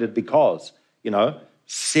frustrated because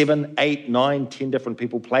 7, 8, 9, 10 different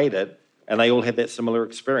people played it, and they all had that similar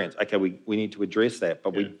experience. Okay, we need to address that,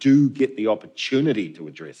 but we do get the opportunity to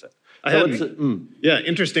address it.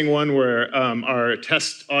 Interesting one where our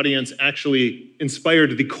test audience actually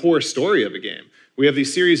inspired the core story of a game. We have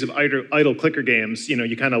these series of idle clicker games.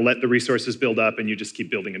 You kind of let the resources build up and you just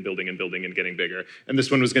keep building and building and building and getting bigger. And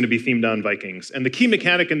this one was going to be themed on Vikings. And the key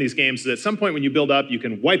mechanic in these games is at some point when you build up, you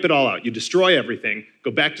can wipe it all out. You destroy everything,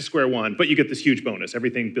 go back to square one, but you get this huge bonus.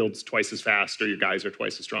 Everything builds twice as fast or your guys are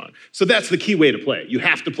twice as strong. So that's the key way to play. You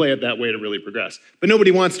have to play it that way to really progress. But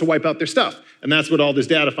nobody wants to wipe out their stuff. And that's what all this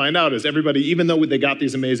data find out is everybody, even though they got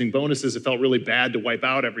these amazing bonuses, it felt really bad to wipe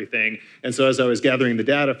out everything. And so as I was gathering the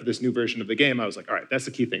data for this new version of the game, I was like, all right, that's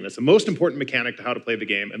the key thing. That's the most important mechanic to how to play the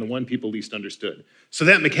game and the one people least understood. So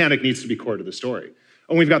that mechanic needs to be core to the story.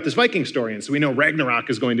 And we've got this Viking story, and so we know Ragnarok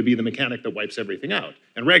is going to be the mechanic that wipes everything out.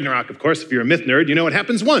 And Ragnarok, of course, if you're a myth nerd, you know it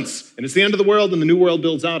happens once, and it's the end of the world, and the new world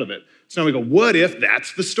builds out of it. So now we go, what if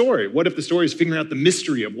that's the story? What if the story is figuring out the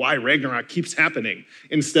mystery of why Ragnarok keeps happening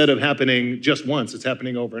instead of happening just once? It's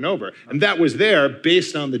happening over and over. And that was there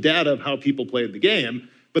based on the data of how people played the game,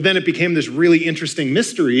 but then it became this really interesting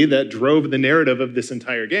mystery that drove the narrative of this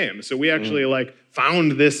entire game. So we actually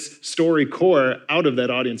found this story core out of that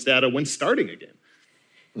audience data when starting a game.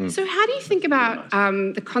 So how do you think about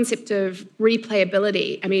the concept of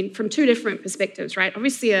replayability? I mean, from two different perspectives, right?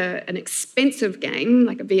 Obviously, an expensive game,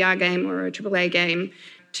 like a VR game or a AAA game,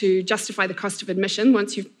 to justify the cost of admission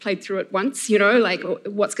once you've played through it once,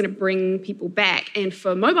 what's going to bring people back. And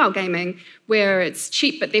for mobile gaming, where it's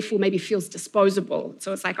cheap, but therefore maybe feels disposable.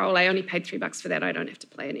 So it's like, oh, I only paid $3 for that. I don't have to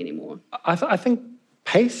play it anymore. I think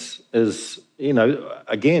pace is,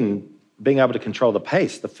 again, being able to control the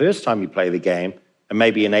pace. The first time you play the game, and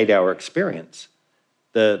maybe an 8-hour experience.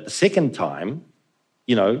 The second time,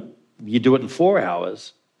 you do it in 4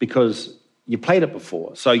 hours because you played it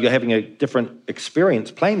before. So you're having a different experience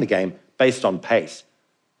playing the game based on pace.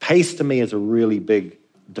 Pace to me is a really big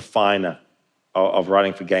definer of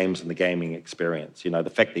writing for games and the gaming experience. The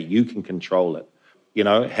fact that you can control it,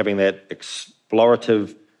 having that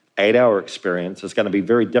explorative 8-hour experience is going to be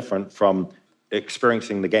very different from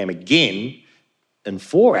experiencing the game again in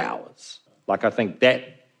 4 hours. I think that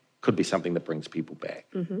could be something that brings people back.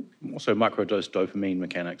 Mm-hmm. Also, microdose dopamine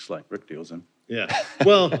mechanics like Rick deals in. Yeah.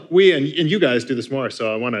 Well, we and you guys do this more,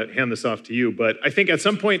 so I want to hand this off to you. But I think at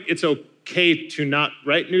some point it's okay to not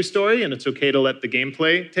write new story, and it's okay to let the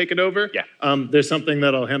gameplay take it over. Yeah. There's something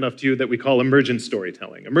that I'll hand off to you that we call emergent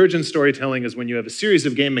storytelling. Emergent storytelling is when you have a series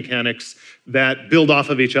of game mechanics that build off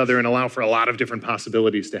of each other and allow for a lot of different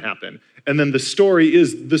possibilities to happen. And then the story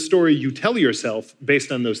is the story you tell yourself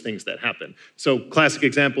based on those things that happen. So classic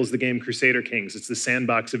example is the game Crusader Kings. It's the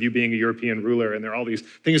sandbox of you being a European ruler, and there are all these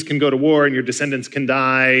things can go to war, and your descendants can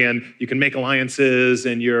die, and you can make alliances,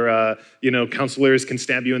 and your counselors can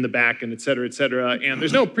stab you in the back, and et cetera, et cetera. And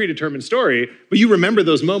there's no predetermined story, but you remember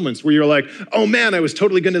those moments where you're like, oh man, I was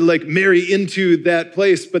totally going to marry into that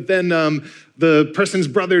place, but then the person's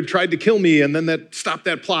brother tried to kill me, and then that stopped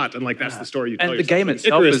that plot, and that's the story you tell yourself. And the game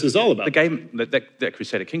itself is all about the game. That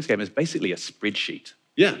Crusader Kings game is basically a spreadsheet.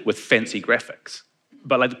 Yeah. With fancy graphics.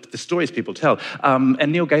 But the stories people tell.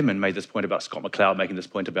 And Neil Gaiman made this point about Scott McCloud making this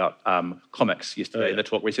point about comics yesterday in the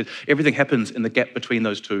talk where he said everything happens in the gap between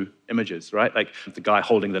those two images, right? Like the guy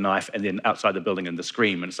holding the knife and then outside the building and the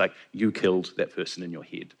scream, and it's like you killed that person in your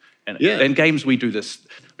head. And in games we do this.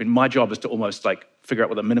 I mean, my job is to almost figure out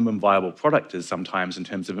what the minimum viable product is sometimes in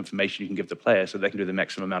terms of information you can give the player so they can do the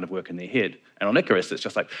maximum amount of work in their head. And on Icarus, it's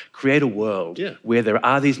just create a world where there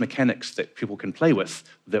are these mechanics that people can play with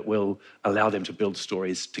that will allow them to build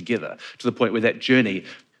stories together to the point where that journey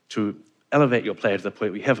to elevate your player to the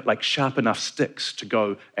point where you have sharp enough sticks to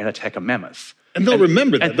go and attack a mammoth. And they'll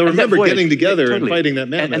remember that. They'll remember getting together and fighting that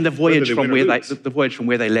mammoth. And the voyage from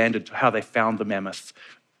where they landed to how they found the mammoth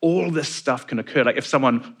all this stuff can occur. Like if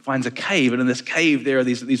someone finds a cave, and in this cave there are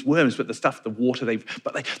these worms, but the water,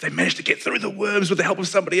 they managed to get through the worms with the help of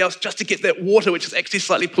somebody else just to get that water, which is actually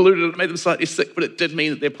slightly polluted and made them slightly sick, but it did mean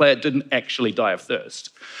that their player didn't actually die of thirst.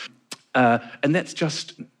 And that's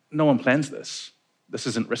just, no one plans this. This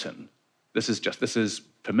isn't written. This is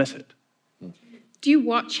permitted. Do you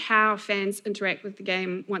watch how fans interact with the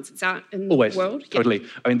game once it's out in Always, the world? totally.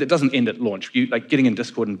 I mean, it doesn't end at launch. You like getting in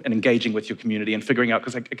Discord and engaging with your community and figuring out,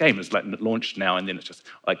 because like, a game is like launched now, and then it's just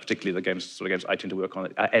like, particularly the games I tend to work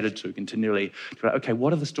on, are added to continually. Okay,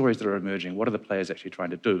 what are the stories that are emerging? What are the players actually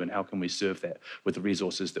trying to do, and how can we serve that with the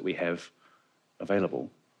resources that we have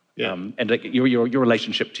available? Yeah. And like, your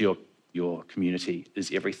relationship to your community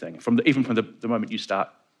is everything. Even from the moment you start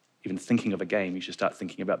even thinking of a game, you should start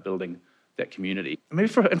thinking about building that community. Maybe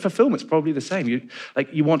for film, it's probably the same.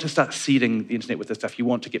 You want to start seeding the internet with this stuff. You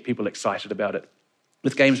want to get people excited about it.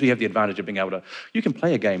 With games, we have the advantage of being able to, you can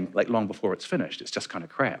play a game like long before it's finished. It's just kind of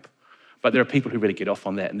crap. But there are people who really get off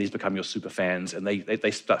on that, and these become your super fans, and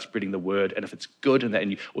they start spreading the word. And if it's good,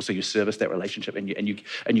 and you service that relationship, and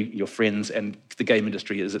your friends, and the game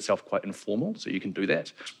industry is itself quite informal, so you can do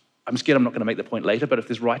that. I'm scared I'm not going to make the point later, but if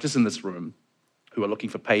there's writers in this room who are looking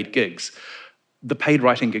for paid gigs, the paid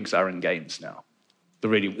writing gigs are in games now,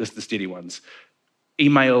 the steady ones.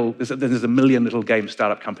 Email, there's a million little game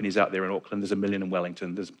startup companies out there in Auckland, there's a million in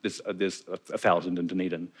Wellington, there's 1,000 in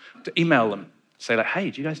Dunedin. To email them, say like, hey,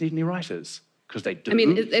 do you guys need any writers? Because they do. I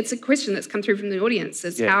mean, it's a question that's come through from the audience,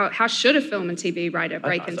 is how should a film and TV writer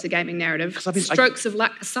break into gaming narrative, strokes of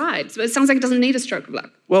luck aside? So it sounds like it doesn't need a stroke of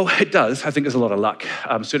luck. Well, it does. I think there's a lot of luck.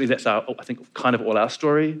 Certainly that's I think kind of all our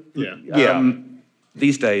story. Yeah.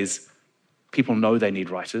 These days, people know they need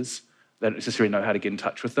writers. They don't necessarily know how to get in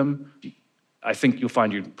touch with them. I think you'll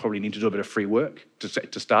find you probably need to do a bit of free work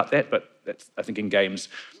to start that, but I think in games,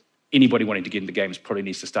 anybody wanting to get into games probably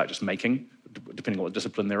needs to start just making, depending on what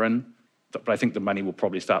discipline they're in. But I think the money will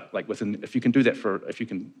probably start, like if you can do that if you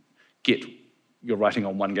can get your writing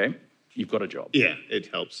on one game, you've got a job. Yeah, it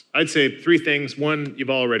helps. I'd say 3 things. 1, you've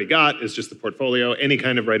already got, is just the portfolio. Any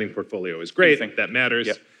kind of writing portfolio is great. That matters.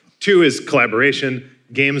 Yep. 2 is collaboration.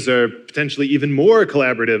 Games are potentially even more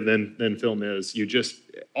collaborative than film is. You just,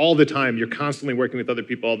 all the time, you're constantly working with other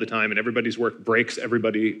people all the time, and everybody's work breaks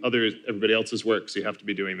everybody else's work, so you have to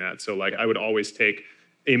be doing that. So like, I would always take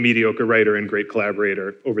a mediocre writer and great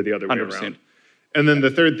collaborator over the other way 100%. around. And then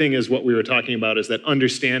the third thing is what we were talking about, is that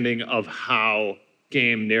understanding of how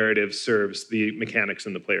game narrative serves the mechanics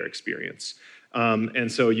and the player experience.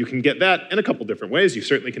 And so you can get that in a couple different ways. You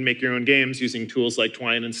certainly can make your own games using tools like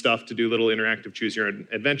Twine and stuff to do little interactive choose your own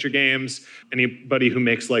adventure games. Anybody who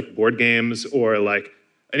makes like board games, or like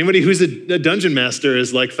anybody who's a dungeon master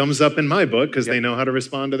is like thumbs up in my book, because they know how to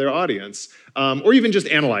respond to their audience. Or even just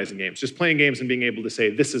analyzing games, just playing games and being able to say,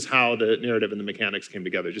 this is how the narrative and the mechanics came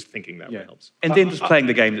together. Just thinking that way helps. And then just playing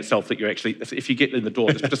the game itself that you're actually, if you get in the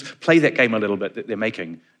door, just play that game a little bit that they're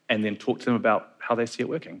making, and then talk to them about how they see it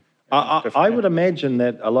working. I would imagine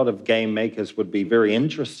that a lot of game makers would be very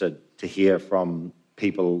interested to hear from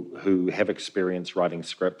people who have experience writing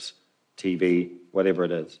scripts, TV, whatever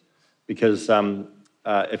it is. Because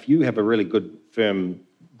if you have a really good, firm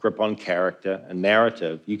grip on character and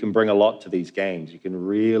narrative, you can bring a lot to these games. You can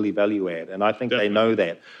really value add. And I think they know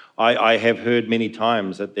that. I have heard many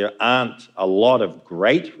times that there aren't a lot of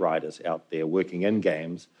great writers out there working in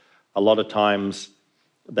games. A lot of times,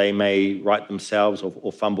 they may write themselves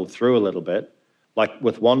or fumble through a little bit. Like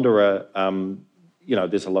with Wanderer,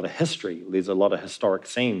 there's a lot of history. There's a lot of historic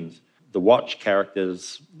scenes. The Watch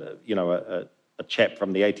character's, a chap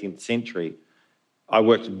from the 18th century. I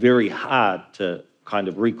worked very hard to kind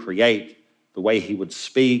of recreate the way he would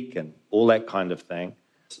speak and all that kind of thing.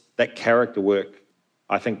 That character work,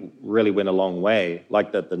 I think, really went a long way.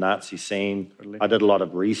 Like the Nazi scene, I did a lot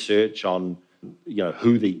of research on,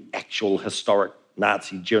 who the actual historic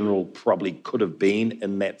Nazi general probably could have been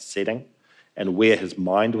in that setting, and where his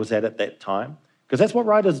mind was at that time. Because that's what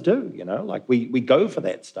writers do, like we go for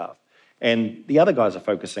that stuff. And the other guys are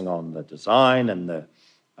focusing on the design and the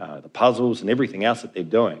puzzles and everything else that they're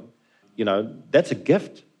doing. That's a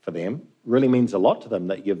gift for them. Really means a lot to them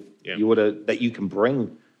that that you can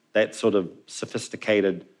bring that sort of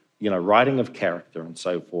sophisticated, writing of character and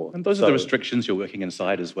so forth. And those are the restrictions you're working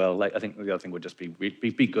inside as well. Like, I think the other thing would just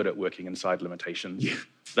be good at working inside limitations. Yeah.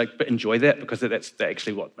 But enjoy that, because that's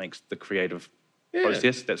actually what makes the creative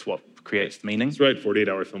process. That's what creates meaning. That's right.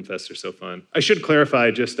 48-hour film fests are so fun. I should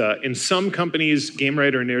clarify, just in some companies, game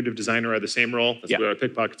writer and narrative designer are the same role. That's where our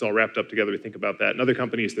Pickpocket's all wrapped up together. We think about that. In other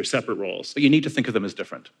companies, they're separate roles. But you need to think of them as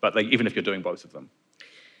different. But even if you're doing both of them.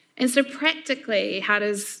 And so practically, how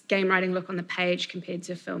does game writing look on the page compared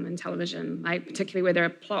to film and television? Like particularly where there are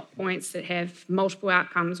plot points that have multiple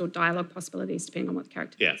outcomes or dialogue possibilities depending on what the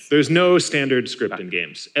character is. There's no standard script in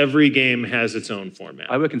games. Every game has its own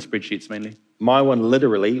format. I work in spreadsheets mainly. My one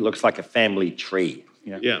literally looks like a family tree.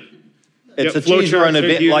 Yeah. It's a choose your own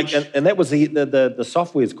event, and that was the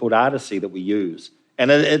software is called Artisy that we use, and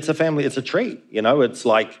it's a family, it's a tree. It's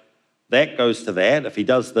like that goes to that. If he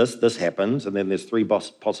does this, this happens, and then there's 3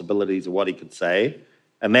 possibilities of what he could say,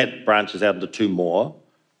 and that branches out into 2 more,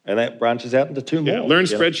 and that branches out into 2 more. Learn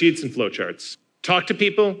spreadsheets and flowcharts. Talk to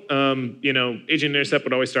people. Agent Intercept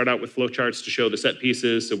would always start out with flowcharts to show the set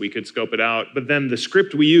pieces so we could scope it out. But then the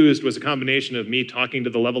script we used was a combination of me talking to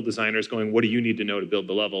the level designers going, what do you need to know to build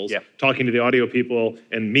the levels? Talking to the audio people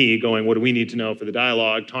and me going, what do we need to know for the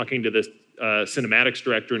dialogue? Talking to the cinematics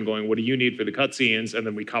director and going, what do you need for the cutscenes? And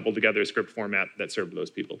then we cobbled together a script format that served those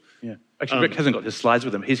people. Yeah. Actually, Rick hasn't got his slides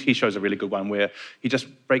with him. He shows a really good one where he just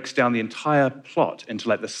breaks down the entire plot into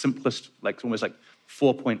like the simplest, like almost like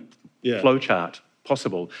 4-point flowchart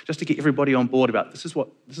possible, just to get everybody on board about this is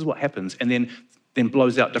what happens, and then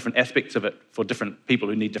blows out different aspects of it for different people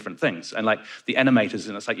who need different things. And like the animators,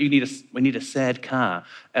 and it's like we need a sad car,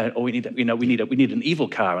 or we need an evil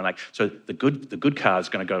car, and like so the good car is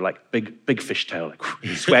going to go like big fishtail,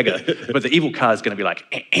 like swagger, but the evil car is going to be like,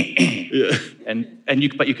 and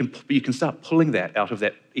you can start pulling that out of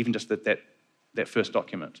that, even just that first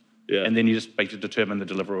document, and then you just basically determine the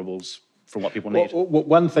deliverables from what people need. Well,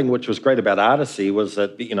 one thing which was great about Artisy was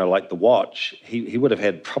that, like the watch, he would have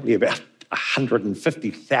had probably about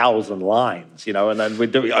 150,000 lines, and then we're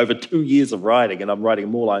doing over 2 years of writing, and I'm writing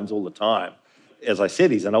more lines all the time. As I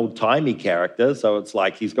said, he's an old-timey character, so it's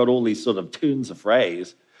like he's got all these sort of turns of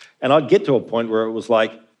phrase, and I'd get to a point where it was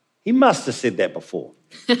like, he must have said that before.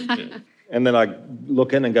 And then I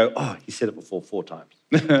look in and go, oh, he said it before 4 times.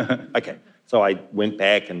 Okay. So I went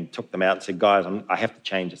back and took them out and said, guys, I have to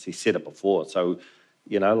change this. He said it before. So,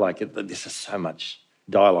 this is so much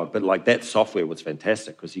dialogue. But like that software was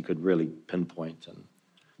fantastic because you could really pinpoint. And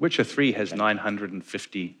Witcher 3 has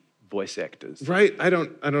 950 voice actors. Right? I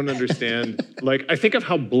don't understand. Like, I think of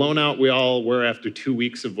how blown out we all were after 2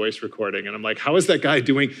 weeks of voice recording. And I'm like, how is that guy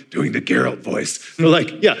doing the Geralt voice? For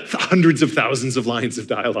like, hundreds of thousands of lines of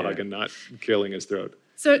dialogue and not killing his throat.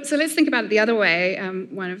 So let's think about it the other way.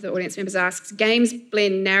 One of the audience members asks, games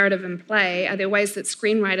blend narrative and play. Are there ways that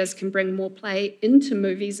screenwriters can bring more play into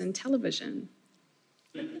movies and television?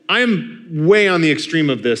 I'm way on the extreme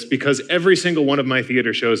of this because every single one of my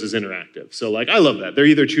theater shows is interactive. So like, I love that. They're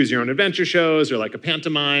either choose your own adventure shows or like a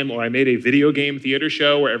pantomime, or I made a video game theater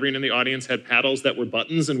show where everyone in the audience had paddles that were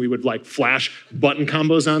buttons and we would like flash button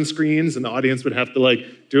combos on screens and the audience would have to like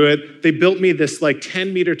do it. They built me this like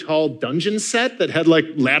 10-meter tall dungeon set that had like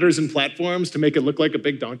ladders and platforms to make it look like a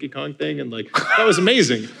big Donkey Kong thing. And like, that was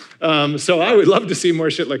amazing. So I would love to see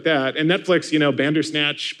more shit like that. And Netflix,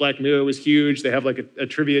 Bandersnatch, Black Mirror was huge. They have like a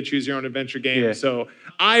trivia choose your own adventure game. Yeah. So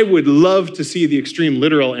I would love to see the extreme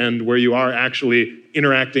literal end where you are actually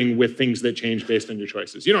interacting with things that change based on your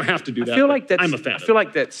choices. You don't have to do that. I'm a fan. I feel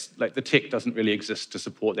like that's like the tech doesn't really exist to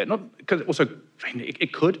support that. Not because also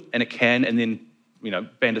it could and it can, and then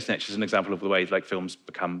Bandersnatch is an example of the way like films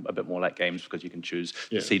become a bit more like games because you can choose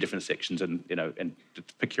to see different sections and and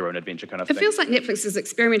pick your own adventure kind of thing. It feels like Netflix is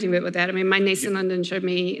experimenting a bit with that. I mean, my niece in London showed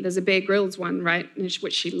me there's a Bear Grylls one, right,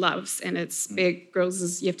 which she loves, and it's Bear Grylls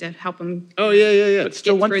is you have to help him. Oh yeah. But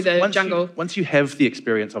still, through the jungle. Once you have the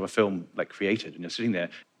experience of a film like created and you're sitting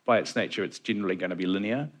there, by its nature, it's generally going to be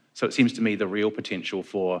linear. So it seems to me the real potential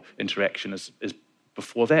for interaction is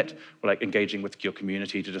before that, or like engaging with your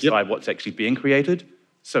community to decide what's actually being created.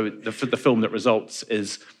 So the film that results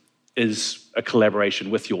is a collaboration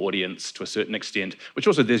with your audience to a certain extent, which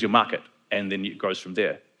also there's your market, and then it grows from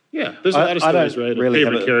there. Yeah, there's a lot of stories, right? Really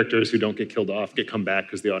favorite characters who don't get killed off come back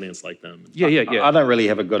because the audience like them. Yeah. I don't really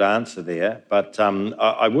have a good answer there, but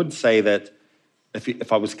I would say that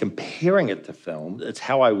if I was comparing it to film, it's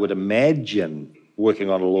how I would imagine working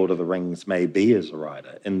on a Lord of the Rings may be as a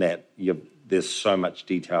writer, in that there's so much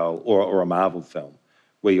detail, or a Marvel film,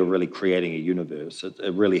 where you're really creating a universe.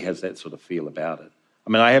 It really has that sort of feel about it. I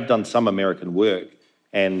mean, I have done some American work,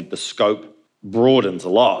 and the scope broadens a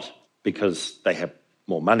lot because they have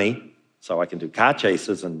more money, so I can do car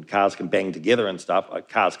chases and cars can bang together and stuff.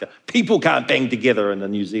 People can't bang together in a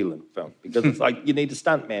New Zealand film because it's like you need a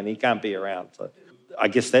stunt man, he can't be around. So I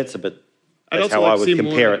guess that's how I would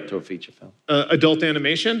compare it to a feature film. Adult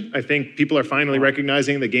animation. I think people are finally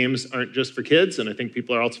recognizing that games aren't just for kids, and I think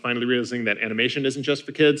people are also finally realizing that animation isn't just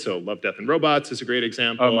for kids. So Love, Death, and Robots is a great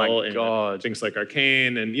example. Oh my God. Things like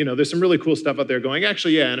Arcane, and there's some really cool stuff out there going,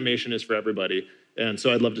 actually, animation is for everybody. And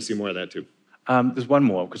so I'd love to see more of that too. There's one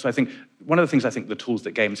more, because I think one of the things I think the tools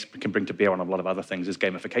that games can bring to bear on a lot of other things is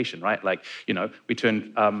gamification, right? Like, we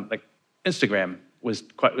turned, like Instagram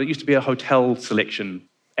it used to be a hotel selection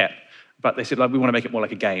app, but they said, like, we want to make it more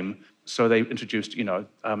like a game. So they introduced,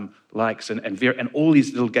 likes and all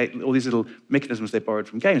these little mechanisms they borrowed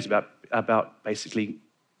from games about basically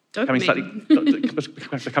becoming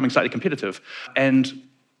slightly competitive. And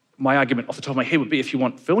my argument off the top of my head would be, if you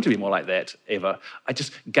want film to be more like that, Eva, I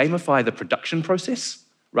just gamify the production process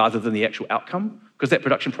rather than the actual outcome, because that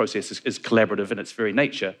production process is collaborative in its very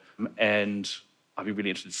nature, and I'd be really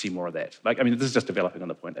interested to see more of that. This is just developing on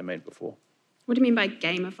the point I made before. What do you mean by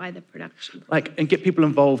gamify the production process? And get people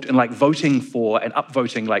involved in voting for and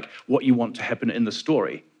upvoting what you want to happen in the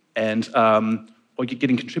story, and or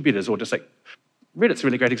getting contributors, or just Reddit's a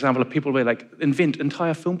really great example of people where invent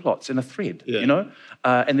entire film plots in a thread,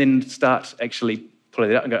 and then start actually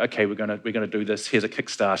pulling it out and go, okay, we're gonna do this. Here's a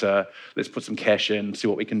Kickstarter. Let's put some cash in, see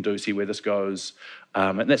what we can do, see where this goes.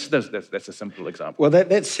 And that's a simple example. Well,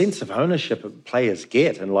 that sense of ownership that players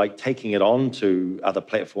get, and taking it on to other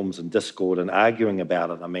platforms and Discord and arguing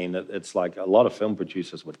about it. It's like a lot of film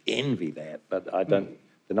producers would envy that, but they're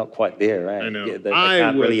not quite there, right? I know. They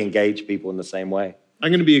can't really engage people in the same way. I'm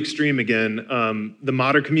going to be extreme again. The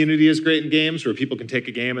modder community is great in games, where people can take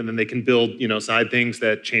a game and then they can build, side things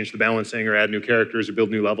that change the balancing or add new characters or build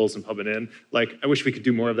new levels and pub it in. I wish we could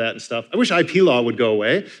do more of that and stuff. I wish IP law would go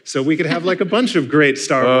away so we could have a bunch of great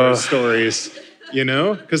Star Wars stories,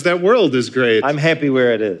 because that world is great. I'm happy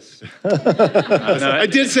where it is. I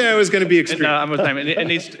did say I was going to be extreme. No, I'm with him.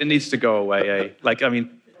 It needs to go away.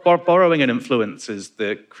 Borrowing an influence is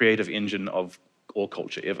the creative engine of all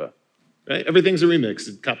culture ever. Right? Everything's a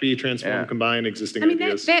remix. Copy, transform, combine existing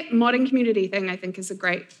ideas. That modding community thing, I think, is a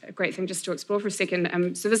great thing just to explore for a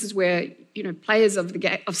second. So this is where players of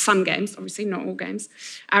some games, obviously not all games,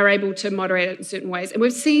 are able to moderate it in certain ways. And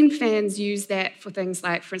we've seen fans use that for things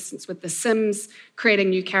like, for instance, with The Sims,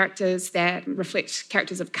 creating new characters that reflect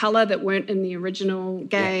characters of colour that weren't in the original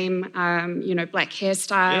game. Black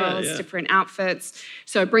hairstyles, different outfits.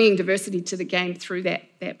 So bringing diversity to the game through that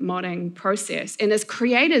modding process. And as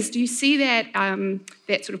creators, do you see that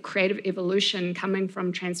that sort of creative evolution coming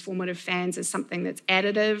from transformative fans as something that's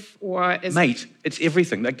additive, or is it's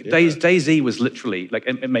everything. DayZ was literally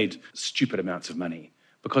it made stupid amounts of money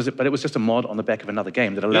but it was just a mod on the back of another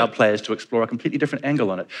game that allowed players to explore a completely different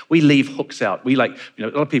angle on it. We leave hooks out. We a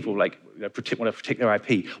lot of people want to protect their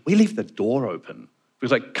IP. We leave the door open.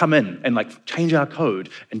 It was come in and change our code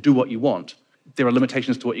and do what you want. There are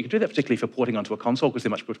limitations to what you can do that, particularly for porting onto a console, because they're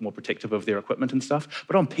much more protective of their equipment and stuff.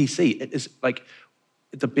 But on PC, it is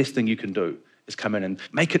the best thing you can do is come in and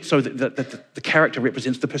make it so that the character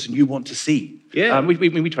represents the person you want to see. Yeah.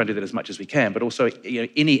 We try and do that as much as we can, but also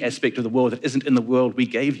any aspect of the world that isn't in the world we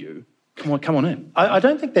gave you, come on in. I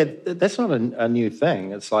don't think that's not a new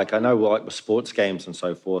thing. It's I know with sports games and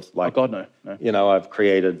so forth. Oh God, no. I've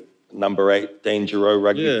created number 8 Dangerous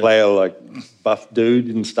rugby player, buff dude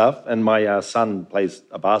and stuff. And my son plays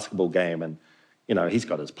a basketball game, and he's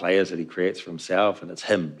got his players that he creates for himself, and it's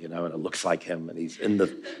him, and it looks like him, and he's in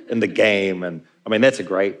the game. And it's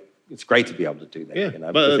great to be able to do that,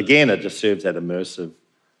 because again, it just serves that immersive.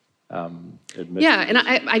 Yeah, and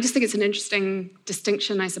I just think it's an interesting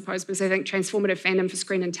distinction, I suppose, because I think transformative fandom for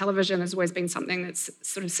screen and television has always been something that's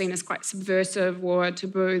sort of seen as quite subversive or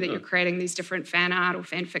taboo, that you're creating these different fan art or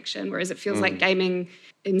fan fiction, whereas it feels like gaming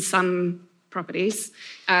in some properties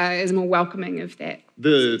is more welcoming of that.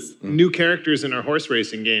 The new characters in our horse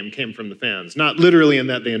racing game came from the fans. Not literally in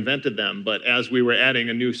that they invented them, but as we were adding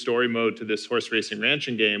a new story mode to this horse racing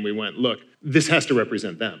ranching game, we went, look, this has to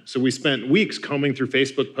represent them. So we spent weeks combing through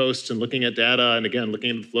Facebook posts and looking at data, and again, looking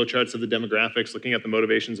at the flowcharts of the demographics, looking at the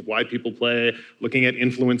motivations of why people play, looking at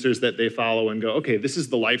influencers that they follow, and go, okay, this is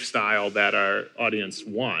the lifestyle that our audience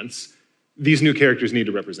wants. These new characters need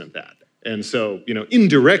to represent that. And so,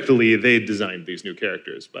 indirectly, they designed these new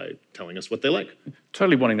characters by telling us what they like.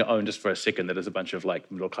 Totally wanting to own, just for a second, that there's a bunch of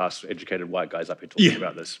middle-class, educated white guys up here talking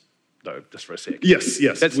about this. Though, just for a sec. Yes.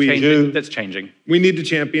 That's changing. That's changing. We need to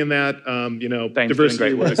champion that.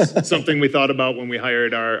 Diversity was something we thought about when we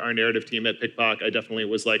hired our narrative team at PickPock. I definitely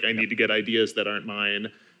was I need to get ideas that aren't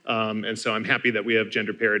mine. And so I'm happy that we have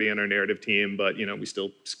gender parity in our narrative team, but we still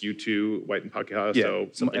skew to white and Pakeha, so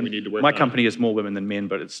something we need to work on. My company is more women than men,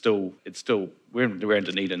 but it's still we're in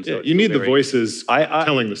Dunedin. So you need the voices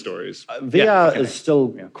telling the stories. VR is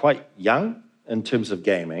still quite young in terms of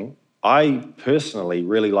gaming. I personally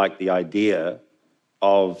really like the idea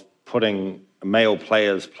of putting male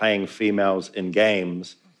players playing females in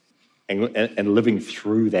games and living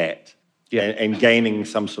through that and gaining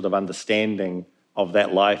some sort of understanding of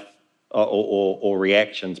that life or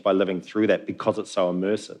reactions by living through that because it's so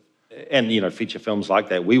immersive. And, feature films like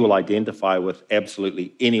that, we will identify with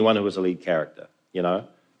absolutely anyone who is a lead character,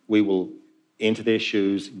 We will enter their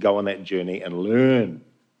shoes, go on that journey and learn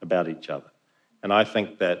about each other. And I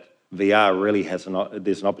think that VR really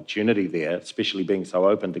there's an opportunity there, especially being so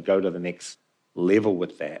open, to go to the next level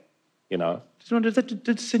with that, Did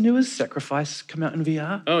Senua's Sacrifice come out in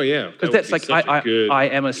VR? Oh, yeah. Because that's like, I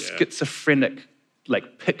am a schizophrenic,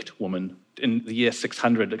 picked woman in the year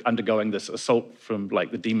 600 undergoing this assault from,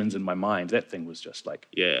 the demons in my mind. That thing was just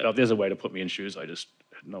if there's a way to put me in shoes, I just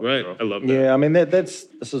had no Right, idea. I love that. Yeah, I mean, this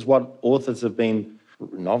is what authors have been,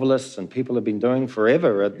 novelists and people have been doing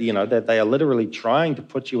forever, that they are literally trying to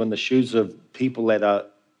put you in the shoes of people that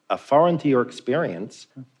are foreign to your experience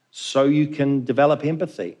so you can develop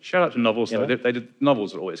empathy. Shout out to novels, though.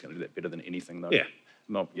 Novels are always going to do that better than anything, though. Yeah.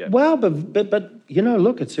 Well, but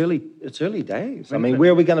look, it's early days. I mean,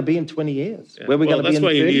 where are we going to be in 20 years? Where are we going to be in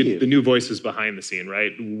 30 years? That's why you need the new voices behind the scene,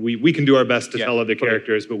 right? We can do our best to tell other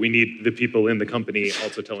characters, but we need the people in the company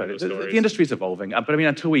also telling those stories. The industry's evolving, but I mean,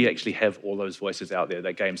 until we actually have all those voices out there,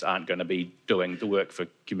 the games aren't going to be doing the work for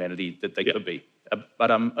humanity that they could be.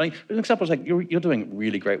 But I mean, an example is you're doing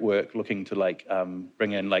really great work, looking to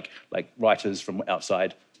bring in writers from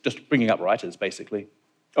outside, just bringing up writers basically.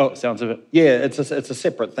 Oh, sounds of it. Yeah, it's a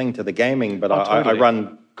separate thing to the gaming, but Totally. I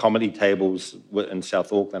run comedy tables in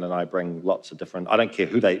South Auckland, and I bring lots of different. I don't care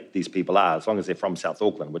who these people are, as long as they're from South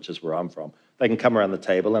Auckland, which is where I'm from. They can come around the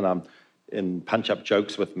table and punch up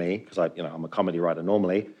jokes with me because I'm a comedy writer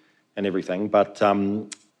normally and everything. But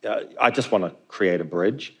I just want to create a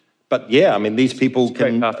bridge. But yeah, I mean, these people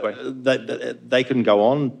can they can go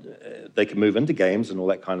on, they can move into games and all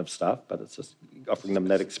that kind of stuff. But it's just offering them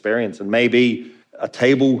that experience, and maybe a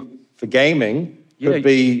table for gaming could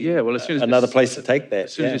be another place to take that.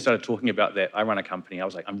 As soon as you started talking about that, I run a company. I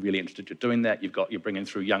was like, I'm really interested in doing that. You're bringing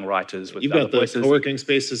through young writers with You've other got the voices. co-working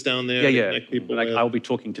spaces down there. People I'll be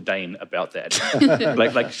talking to Dane about that.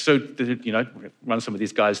 Run some of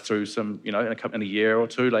these guys through some, in a year or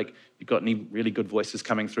two. You got any really good voices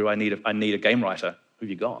coming through? I need a game writer. Who have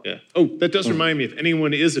you got? Yeah. Oh, that does remind me. If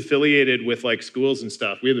anyone is affiliated with schools and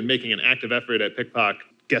stuff, we have been making an active effort at Pickpock,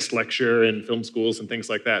 guest lecture in film schools and things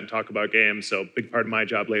like that and talk about games. So a big part of my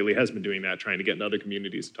job lately has been doing that, trying to get in other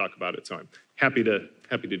communities to talk about it. So I'm happy to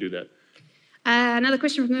do that. Another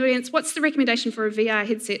question from the audience. What's the recommendation for a VR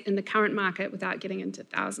headset in the current market without getting into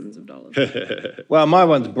thousands of dollars? Well, my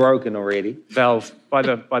one's broken already. Valve, by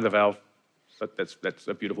the Valve. But that's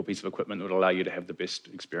a beautiful piece of equipment that would allow you to have the best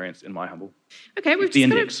experience, in my humble. Okay, we've Yep.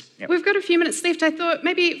 got a few minutes left. I thought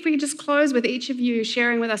maybe if we could just close with each of you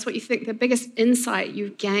sharing with us what you think the biggest insight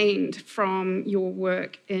you've gained from your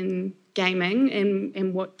work in gaming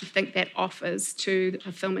and what you think that offers to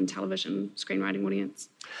a film and television screenwriting audience.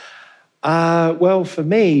 Well, for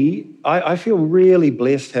me, I feel really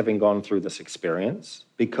blessed having gone through this experience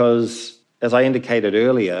because, as I indicated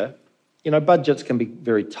earlier, budgets can be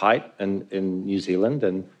very tight in New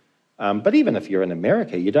Zealand, but even if you're in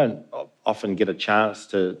America, you don't often get a chance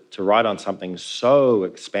to write on something so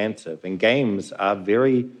expansive. And games are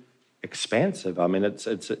very expansive. I mean,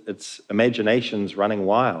 it's imagination's running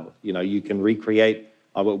wild. You can recreate.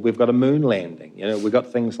 We've got a moon landing. We've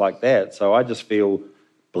got things like that. So I just feel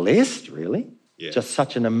blessed, really. Yeah. Just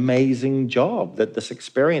such an amazing job that this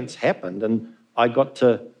experience happened, and I got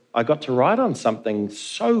to write on something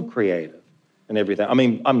so creative and everything. I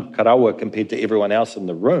mean, I'm karawa compared to everyone else in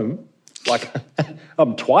the room.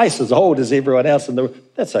 I'm twice as old as everyone else in the room.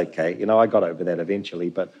 That's okay. I got over that eventually.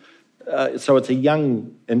 But so it's a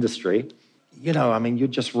young industry. I mean, you're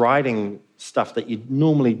just writing stuff that you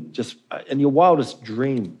normally just, in your wildest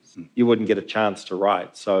dreams, you wouldn't get a chance to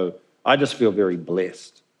write. So I just feel very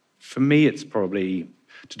blessed. For me, it's probably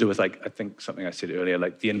to do with, I think something I said earlier,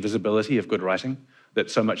 the invisibility of good writing, that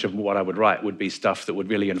so much of what I would write would be stuff that would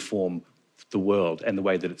really inform the world and the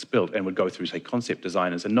way that it's built and would go through, say, concept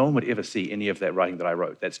designers, and no one would ever see any of that writing that I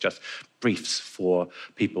wrote. That's just briefs for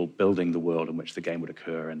people building the world in which the game would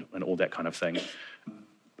occur and all that kind of thing.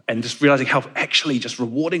 And just realizing how actually just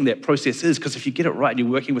rewarding that process is, because if you get it right and you're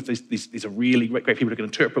working with these really great people who can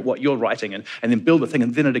interpret what you're writing and then build the thing,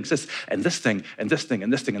 and then it exists, and this thing, and this thing,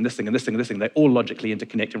 and this thing, and this thing, and this thing, and this thing, they all logically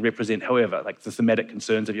interconnect and represent, however, the thematic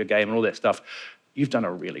concerns of your game and all that stuff, you've done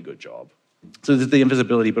a really good job. So there's the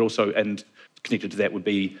invisibility, but also, and connected to that would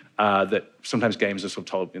be that sometimes games are sort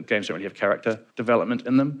of told, games don't really have character development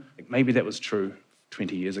in them. Maybe that was true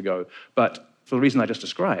 20 years ago, but for the reason I just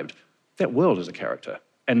described, that world is a character.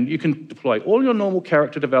 And you can deploy all your normal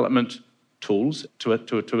character development tools to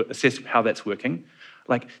assess how that's working.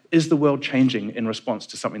 Like, is the world changing in response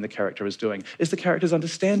to something the character is doing? Is the character's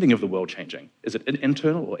understanding of the world changing? Is it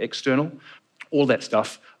internal or external? All that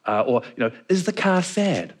stuff. Or, is the car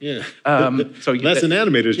sad? Yeah. So That's an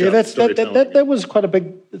animator's Yeah, job. that was quite a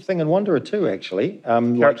big thing in Wanderer too, actually.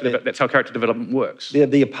 that's how character development works.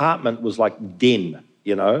 The apartment was like den,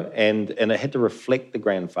 and it had to reflect the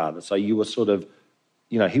grandfather. So you were sort of,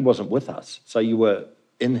 he wasn't with us. So you were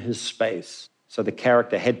in his space. So the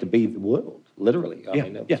character had to be the world, literally. I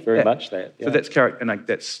mean, it was very much that. Yeah. So that's character, and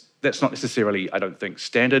that's not necessarily, I don't think,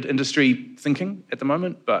 standard industry thinking at the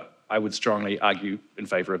moment, but I would strongly argue in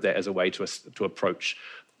favour of that as a way to approach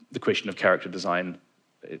the question of character design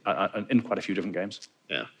in quite a few different games.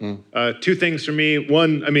 Yeah. Two things for me.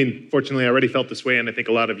 One, fortunately, I already felt this way, and I think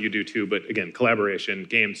a lot of you do too, but again, collaboration.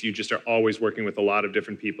 Games, you just are always working with a lot of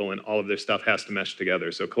different people, and all of their stuff has to mesh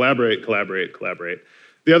together. So collaborate.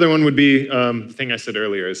 The other one would be, the thing I said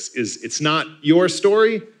earlier, is it's not your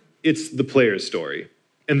story, it's the player's story.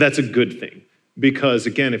 And that's a good thing. Because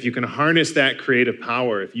again, if you can harness that creative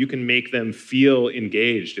power, if you can make them feel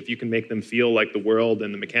engaged, if you can make them feel like the world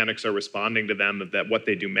and the mechanics are responding to them, that what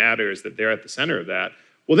they do matters, that they're at the center of that,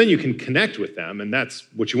 well, then you can connect with them. And that's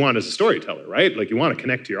what you want as a storyteller, right? Like, you want to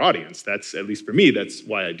connect to your audience. That's, at least for me, that's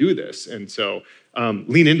why I do this. And so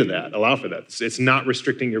lean into that, allow for that. It's not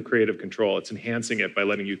restricting your creative control. It's enhancing it by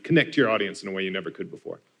letting you connect to your audience in a way you never could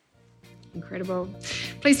before. Incredible.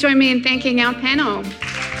 Please join me in thanking our panel.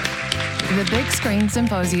 The Big Screen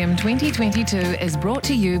Symposium 2022 is brought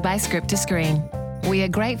to you by Script to Screen. We are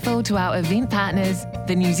grateful to our event partners,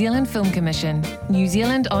 the New Zealand Film Commission, New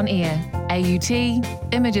Zealand On Air, AUT,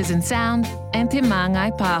 Images and Sound, and Te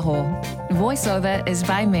Māngai Pāho. Voiceover is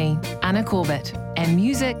by me, Anna Corbett, and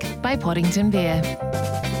music by Poddington Bear.